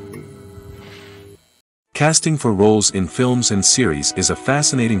 Casting for roles in films and series is a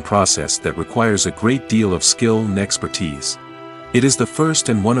fascinating process that requires a great deal of skill and expertise. It is the first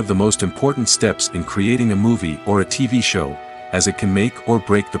and one of the most important steps in creating a movie or a TV show, as it can make or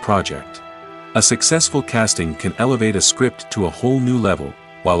break the project. A successful casting can elevate a script to a whole new level,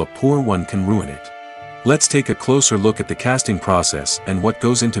 while a poor one can ruin it. Let's take a closer look at the casting process and what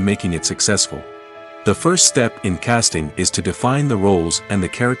goes into making it successful. The first step in casting is to define the roles and the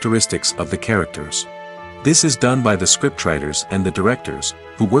characteristics of the characters. This is done by the scriptwriters and the directors,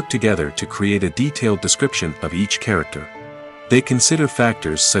 who work together to create a detailed description of each character. They consider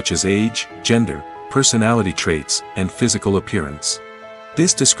factors such as age, gender, personality traits, and physical appearance.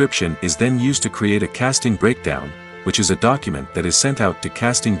 This description is then used to create a casting breakdown, which is a document that is sent out to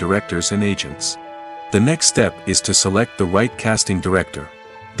casting directors and agents. The next step is to select the right casting director.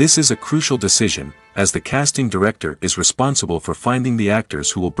 This is a crucial decision, as the casting director is responsible for finding the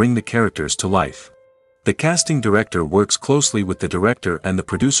actors who will bring the characters to life. The casting director works closely with the director and the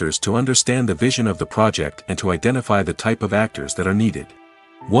producers to understand the vision of the project and to identify the type of actors that are needed.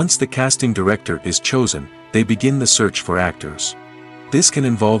 Once the casting director is chosen, they begin the search for actors. This can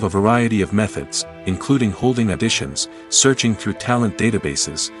involve a variety of methods, including holding auditions, searching through talent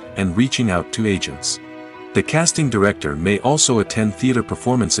databases, and reaching out to agents. The casting director may also attend theater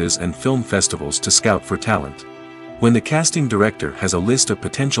performances and film festivals to scout for talent. When the casting director has a list of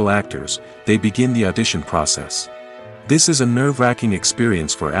potential actors, they begin the audition process. This is a nerve-wracking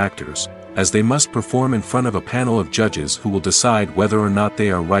experience for actors, as they must perform in front of a panel of judges who will decide whether or not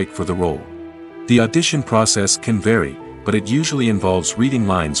they are right for the role. The audition process can vary, but it usually involves reading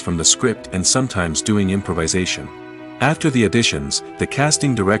lines from the script and sometimes doing improvisation. After the auditions, the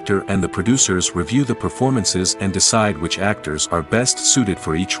casting director and the producers review the performances and decide which actors are best suited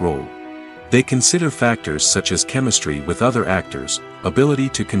for each role. They consider factors such as chemistry with other actors, ability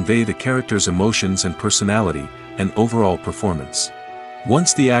to convey the character's emotions and personality, and overall performance.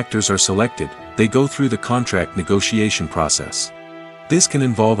 Once the actors are selected, they go through the contract negotiation process. This can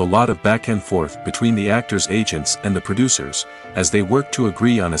involve a lot of back and forth between the actors' agents and the producers, as they work to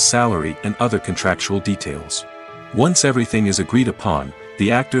agree on a salary and other contractual details. Once everything is agreed upon,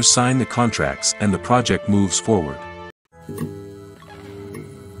 the actors sign the contracts and the project moves forward.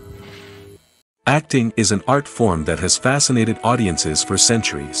 Acting is an art form that has fascinated audiences for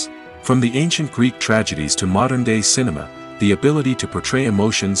centuries. From the ancient Greek tragedies to modern-day cinema, the ability to portray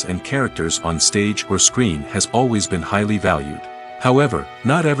emotions and characters on stage or screen has always been highly valued. However,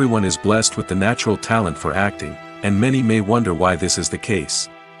 not everyone is blessed with the natural talent for acting, and many may wonder why this is the case.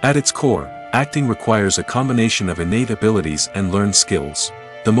 At its core, acting requires a combination of innate abilities and learned skills.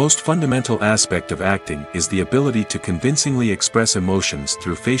 The most fundamental aspect of acting is the ability to convincingly express emotions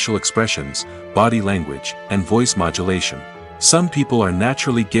through facial expressions, body language, and voice modulation. Some people are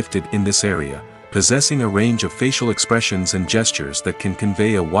naturally gifted in this area, possessing a range of facial expressions and gestures that can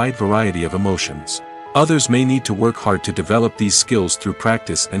convey a wide variety of emotions. Others may need to work hard to develop these skills through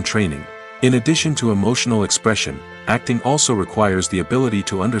practice and training. In addition to emotional expression, acting also requires the ability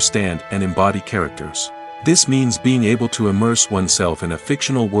to understand and embody characters. This means being able to immerse oneself in a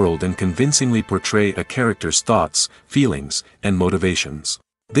fictional world and convincingly portray a character's thoughts, feelings, and motivations.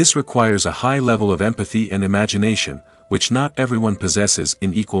 This requires a high level of empathy and imagination, which not everyone possesses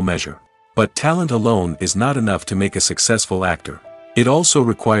in equal measure. But talent alone is not enough to make a successful actor. It also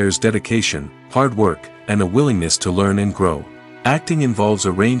requires dedication, hard work, and a willingness to learn and grow. Acting involves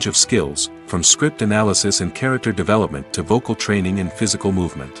a range of skills, from script analysis and character development to vocal training and physical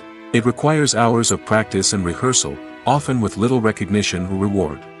movement. It requires hours of practice and rehearsal, often with little recognition or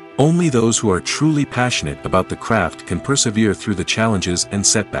reward. Only those who are truly passionate about the craft can persevere through the challenges and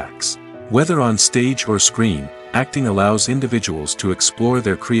setbacks. Whether on stage or screen, acting allows individuals to explore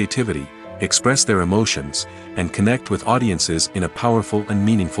their creativity, express their emotions, and connect with audiences in a powerful and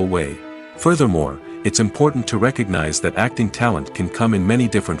meaningful way. Furthermore, it's important to recognize that acting talent can come in many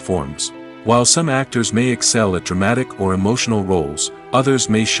different forms. While some actors may excel at dramatic or emotional roles, others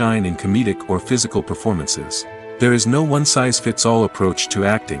may shine in comedic or physical performances. There is no one-size-fits-all approach to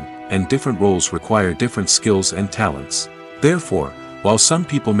acting, and different roles require different skills and talents. Therefore, while some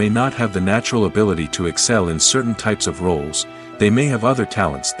people may not have the natural ability to excel in certain types of roles, they may have other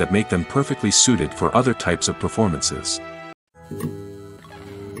talents that make them perfectly suited for other types of performances.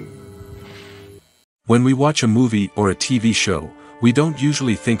 When we watch a movie or a TV show, we don't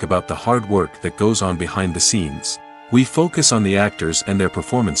usually think about the hard work that goes on behind the scenes. We focus on the actors and their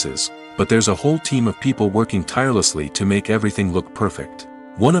performances, but there's a whole team of people working tirelessly to make everything look perfect.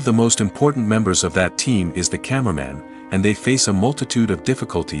 One of the most important members of that team is the cameraman, and they face a multitude of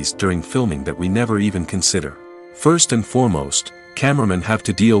difficulties during filming that we never even consider. First and foremost, cameramen have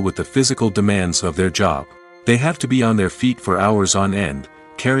to deal with the physical demands of their job. They have to be on their feet for hours on end,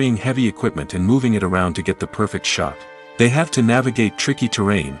 carrying heavy equipment and moving it around to get the perfect shot. They have to navigate tricky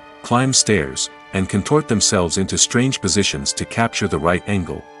terrain, climb stairs, and contort themselves into strange positions to capture the right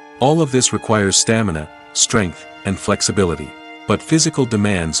angle. All of this requires stamina, strength, and flexibility. But physical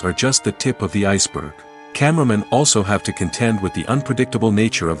demands are just the tip of the iceberg. Cameramen also have to contend with the unpredictable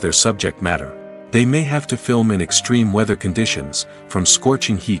nature of their subject matter. They may have to film in extreme weather conditions, from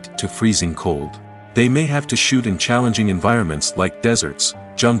scorching heat to freezing cold. They may have to shoot in challenging environments like deserts,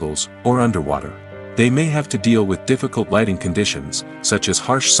 jungles, or underwater. They may have to deal with difficult lighting conditions, such as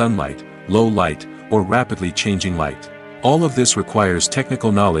harsh sunlight, low light, or rapidly changing light. All of this requires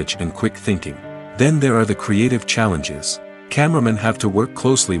technical knowledge and quick thinking. Then there are the creative challenges. Cameramen have to work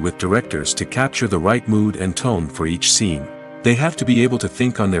closely with directors to capture the right mood and tone for each scene. They have to be able to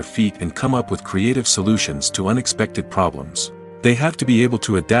think on their feet and come up with creative solutions to unexpected problems. They have to be able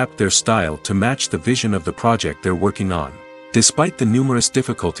to adapt their style to match the vision of the project they're working on. Despite the numerous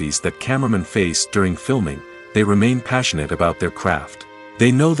difficulties that cameramen face during filming, they remain passionate about their craft.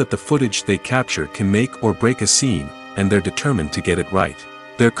 They know that the footage they capture can make or break a scene, and they're determined to get it right.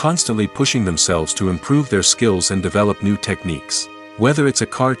 They're constantly pushing themselves to improve their skills and develop new techniques. Whether it's a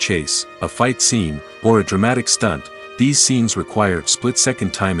car chase, a fight scene, or a dramatic stunt, these scenes require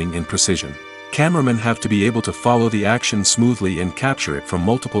split-second timing and precision. Cameramen have to be able to follow the action smoothly and capture it from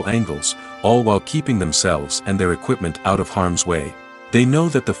multiple angles, all while keeping themselves and their equipment out of harm's way. They know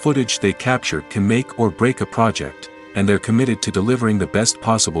that the footage they capture can make or break a project, and they're committed to delivering the best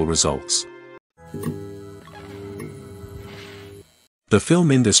possible results. The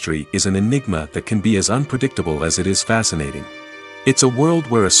film industry is an enigma that can be as unpredictable as it is fascinating. It's a world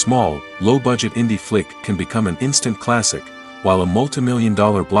where a small, low-budget indie flick can become an instant classic, while a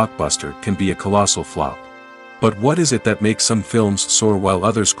multi-million-dollar blockbuster can be a colossal flop. But what is it that makes some films soar while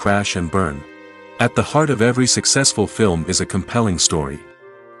others crash and burn? At the heart of every successful film is a compelling story.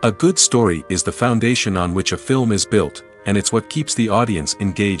 A good story is the foundation on which a film is built, and it's what keeps the audience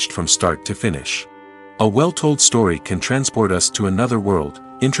engaged from start to finish. A well-told story can transport us to another world,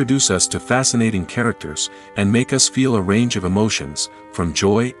 introduce us to fascinating characters, and make us feel a range of emotions, from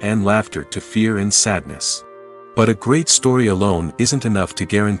joy and laughter to fear and sadness. But a great story alone isn't enough to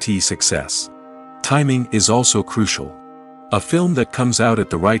guarantee success. Timing is also crucial. A film that comes out at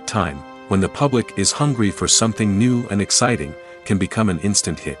the right time, when the public is hungry for something new and exciting, can become an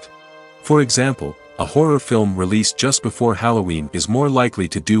instant hit. For example, a horror film released just before Halloween is more likely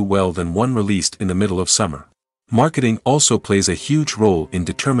to do well than one released in the middle of summer. Marketing also plays a huge role in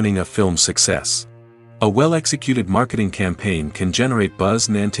determining a film's success. A well-executed marketing campaign can generate buzz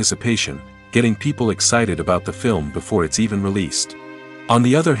and anticipation, getting people excited about the film before it's even released. On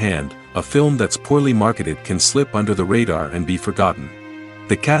the other hand, a film that's poorly marketed can slip under the radar and be forgotten.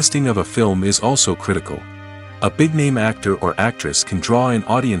 The casting of a film is also critical. A big-name actor or actress can draw in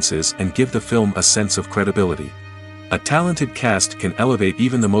audiences and give the film a sense of credibility. A talented cast can elevate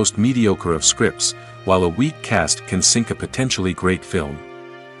even the most mediocre of scripts, while a weak cast can sink a potentially great film.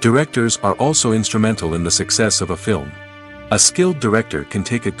 Directors are also instrumental in the success of a film. A skilled director can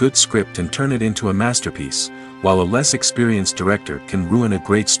take a good script and turn it into a masterpiece, while a less experienced director can ruin a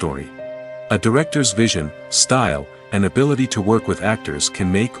great story. A director's vision, style, and ability to work with actors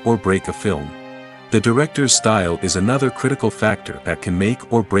can make or break a film. The director's style is another critical factor that can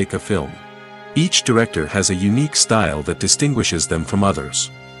make or break a film. Each director has a unique style that distinguishes them from others.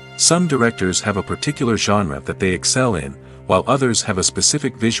 Some directors have a particular genre that they excel in, while others have a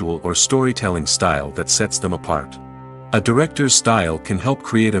specific visual or storytelling style that sets them apart. A director's style can help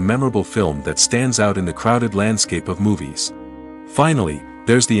create a memorable film that stands out in the crowded landscape of movies. Finally,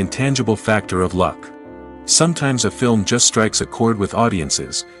 there's the intangible factor of luck. Sometimes a film just strikes a chord with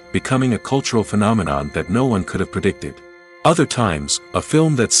audiences, becoming a cultural phenomenon that no one could have predicted. Other times, a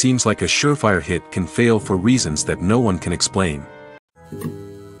film that seems like a surefire hit can fail for reasons that no one can explain.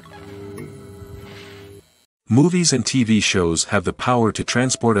 Movies and TV shows have the power to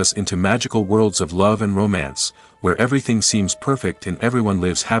transport us into magical worlds of love and romance, where everything seems perfect and everyone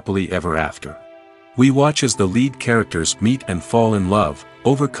lives happily ever after. We watch as the lead characters meet and fall in love,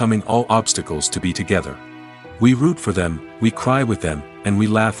 overcoming all obstacles to be together. We root for them, we cry with them, and we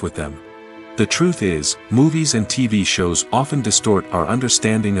laugh with them. The truth is, movies and TV shows often distort our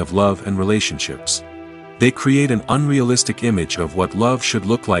understanding of love and relationships. They create an unrealistic image of what love should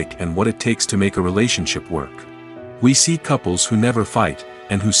look like and what it takes to make a relationship work. We see couples who never fight,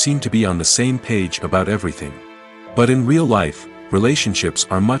 and who seem to be on the same page about everything. But in real life, relationships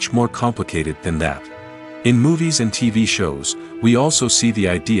are much more complicated than that. In movies and TV shows, we also see the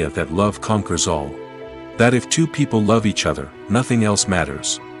idea that love conquers all. That if two people love each other, nothing else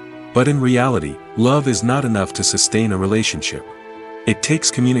matters. But in reality, love is not enough to sustain a relationship. It takes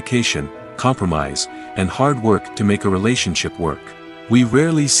communication, compromise, and hard work to make a relationship work. We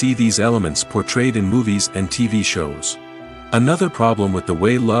rarely see these elements portrayed in movies and TV shows. Another problem with the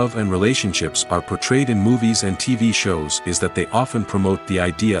way love and relationships are portrayed in movies and TV shows is that they often promote the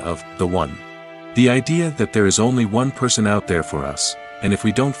idea of the one. The idea that there is only one person out there for us, and if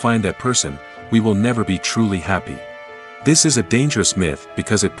we don't find that person, we will never be truly happy. This is a dangerous myth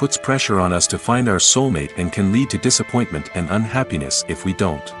because it puts pressure on us to find our soulmate and can lead to disappointment and unhappiness if we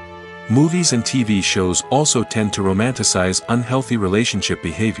don't. Movies and TV shows also tend to romanticize unhealthy relationship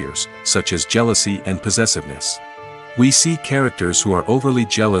behaviors, such as jealousy and possessiveness. We see characters who are overly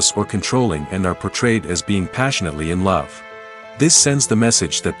jealous or controlling and are portrayed as being passionately in love. This sends the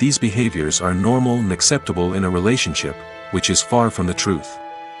message that these behaviors are normal and acceptable in a relationship, which is far from the truth.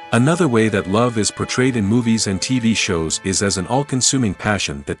 Another way that love is portrayed in movies and TV shows is as an all-consuming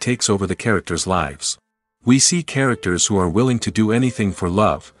passion that takes over the characters' lives. We see characters who are willing to do anything for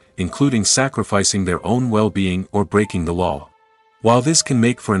love, including sacrificing their own well-being or breaking the law. While this can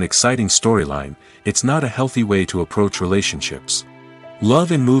make for an exciting storyline, it's not a healthy way to approach relationships.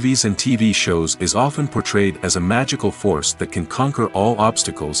 Love in movies and TV shows is often portrayed as a magical force that can conquer all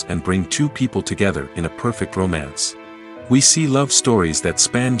obstacles and bring two people together in a perfect romance. We see love stories that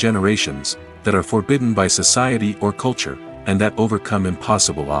span generations, that are forbidden by society or culture, and that overcome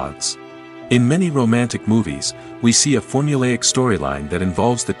impossible odds. In many romantic movies, we see a formulaic storyline that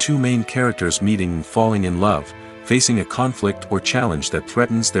involves the two main characters meeting and falling in love, facing a conflict or challenge that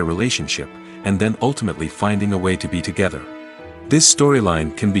threatens their relationship, and then ultimately finding a way to be together. This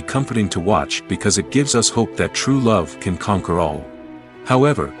storyline can be comforting to watch because it gives us hope that true love can conquer all.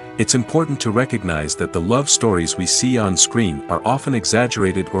 However, it's important to recognize that the love stories we see on screen are often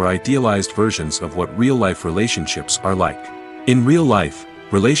exaggerated or idealized versions of what real-life relationships are like. In real life,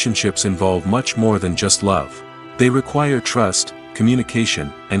 relationships involve much more than just love. They require trust,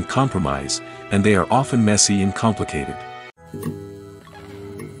 communication, and compromise, and they are often messy and complicated.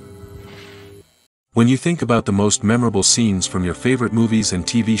 When you think about the most memorable scenes from your favorite movies and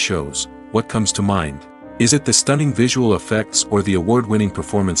TV shows, what comes to mind? Is it the stunning visual effects or the award-winning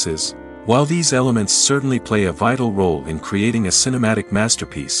performances? While these elements certainly play a vital role in creating a cinematic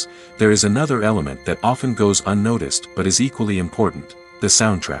masterpiece, there is another element that often goes unnoticed but is equally important: the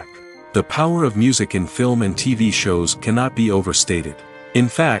soundtrack. The power of music in film and TV shows cannot be overstated. In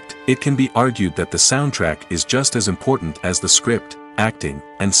fact, it can be argued that the soundtrack is just as important as the script, acting,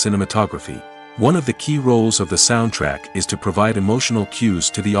 and cinematography. One of the key roles of the soundtrack is to provide emotional cues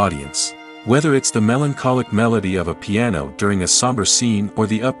to the audience. Whether it's the melancholic melody of a piano during a somber scene or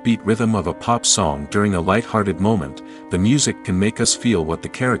the upbeat rhythm of a pop song during a light-hearted moment, the music can make us feel what the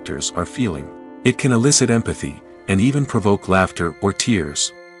characters are feeling. It can elicit empathy, and even provoke laughter or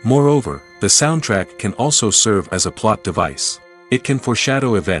tears. Moreover, the soundtrack can also serve as a plot device. It can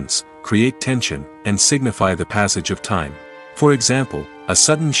foreshadow events, create tension, and signify the passage of time. For example, a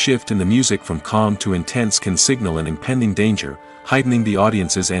sudden shift in the music from calm to intense can signal an impending danger, heightening the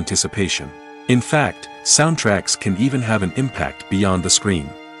audience's anticipation. In fact, soundtracks can even have an impact beyond the screen.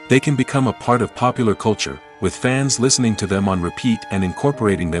 They can become a part of popular culture, with fans listening to them on repeat and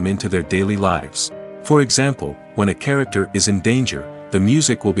incorporating them into their daily lives. For example, when a character is in danger, the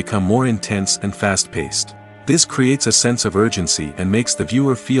music will become more intense and fast-paced. This creates a sense of urgency and makes the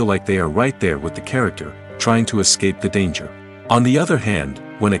viewer feel like they are right there with the character, trying to escape the danger. On the other hand,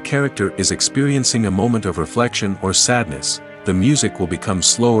 when a character is experiencing a moment of reflection or sadness, the music will become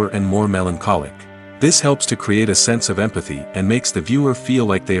slower and more melancholic. This helps to create a sense of empathy and makes the viewer feel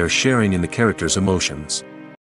like they are sharing in the character's emotions.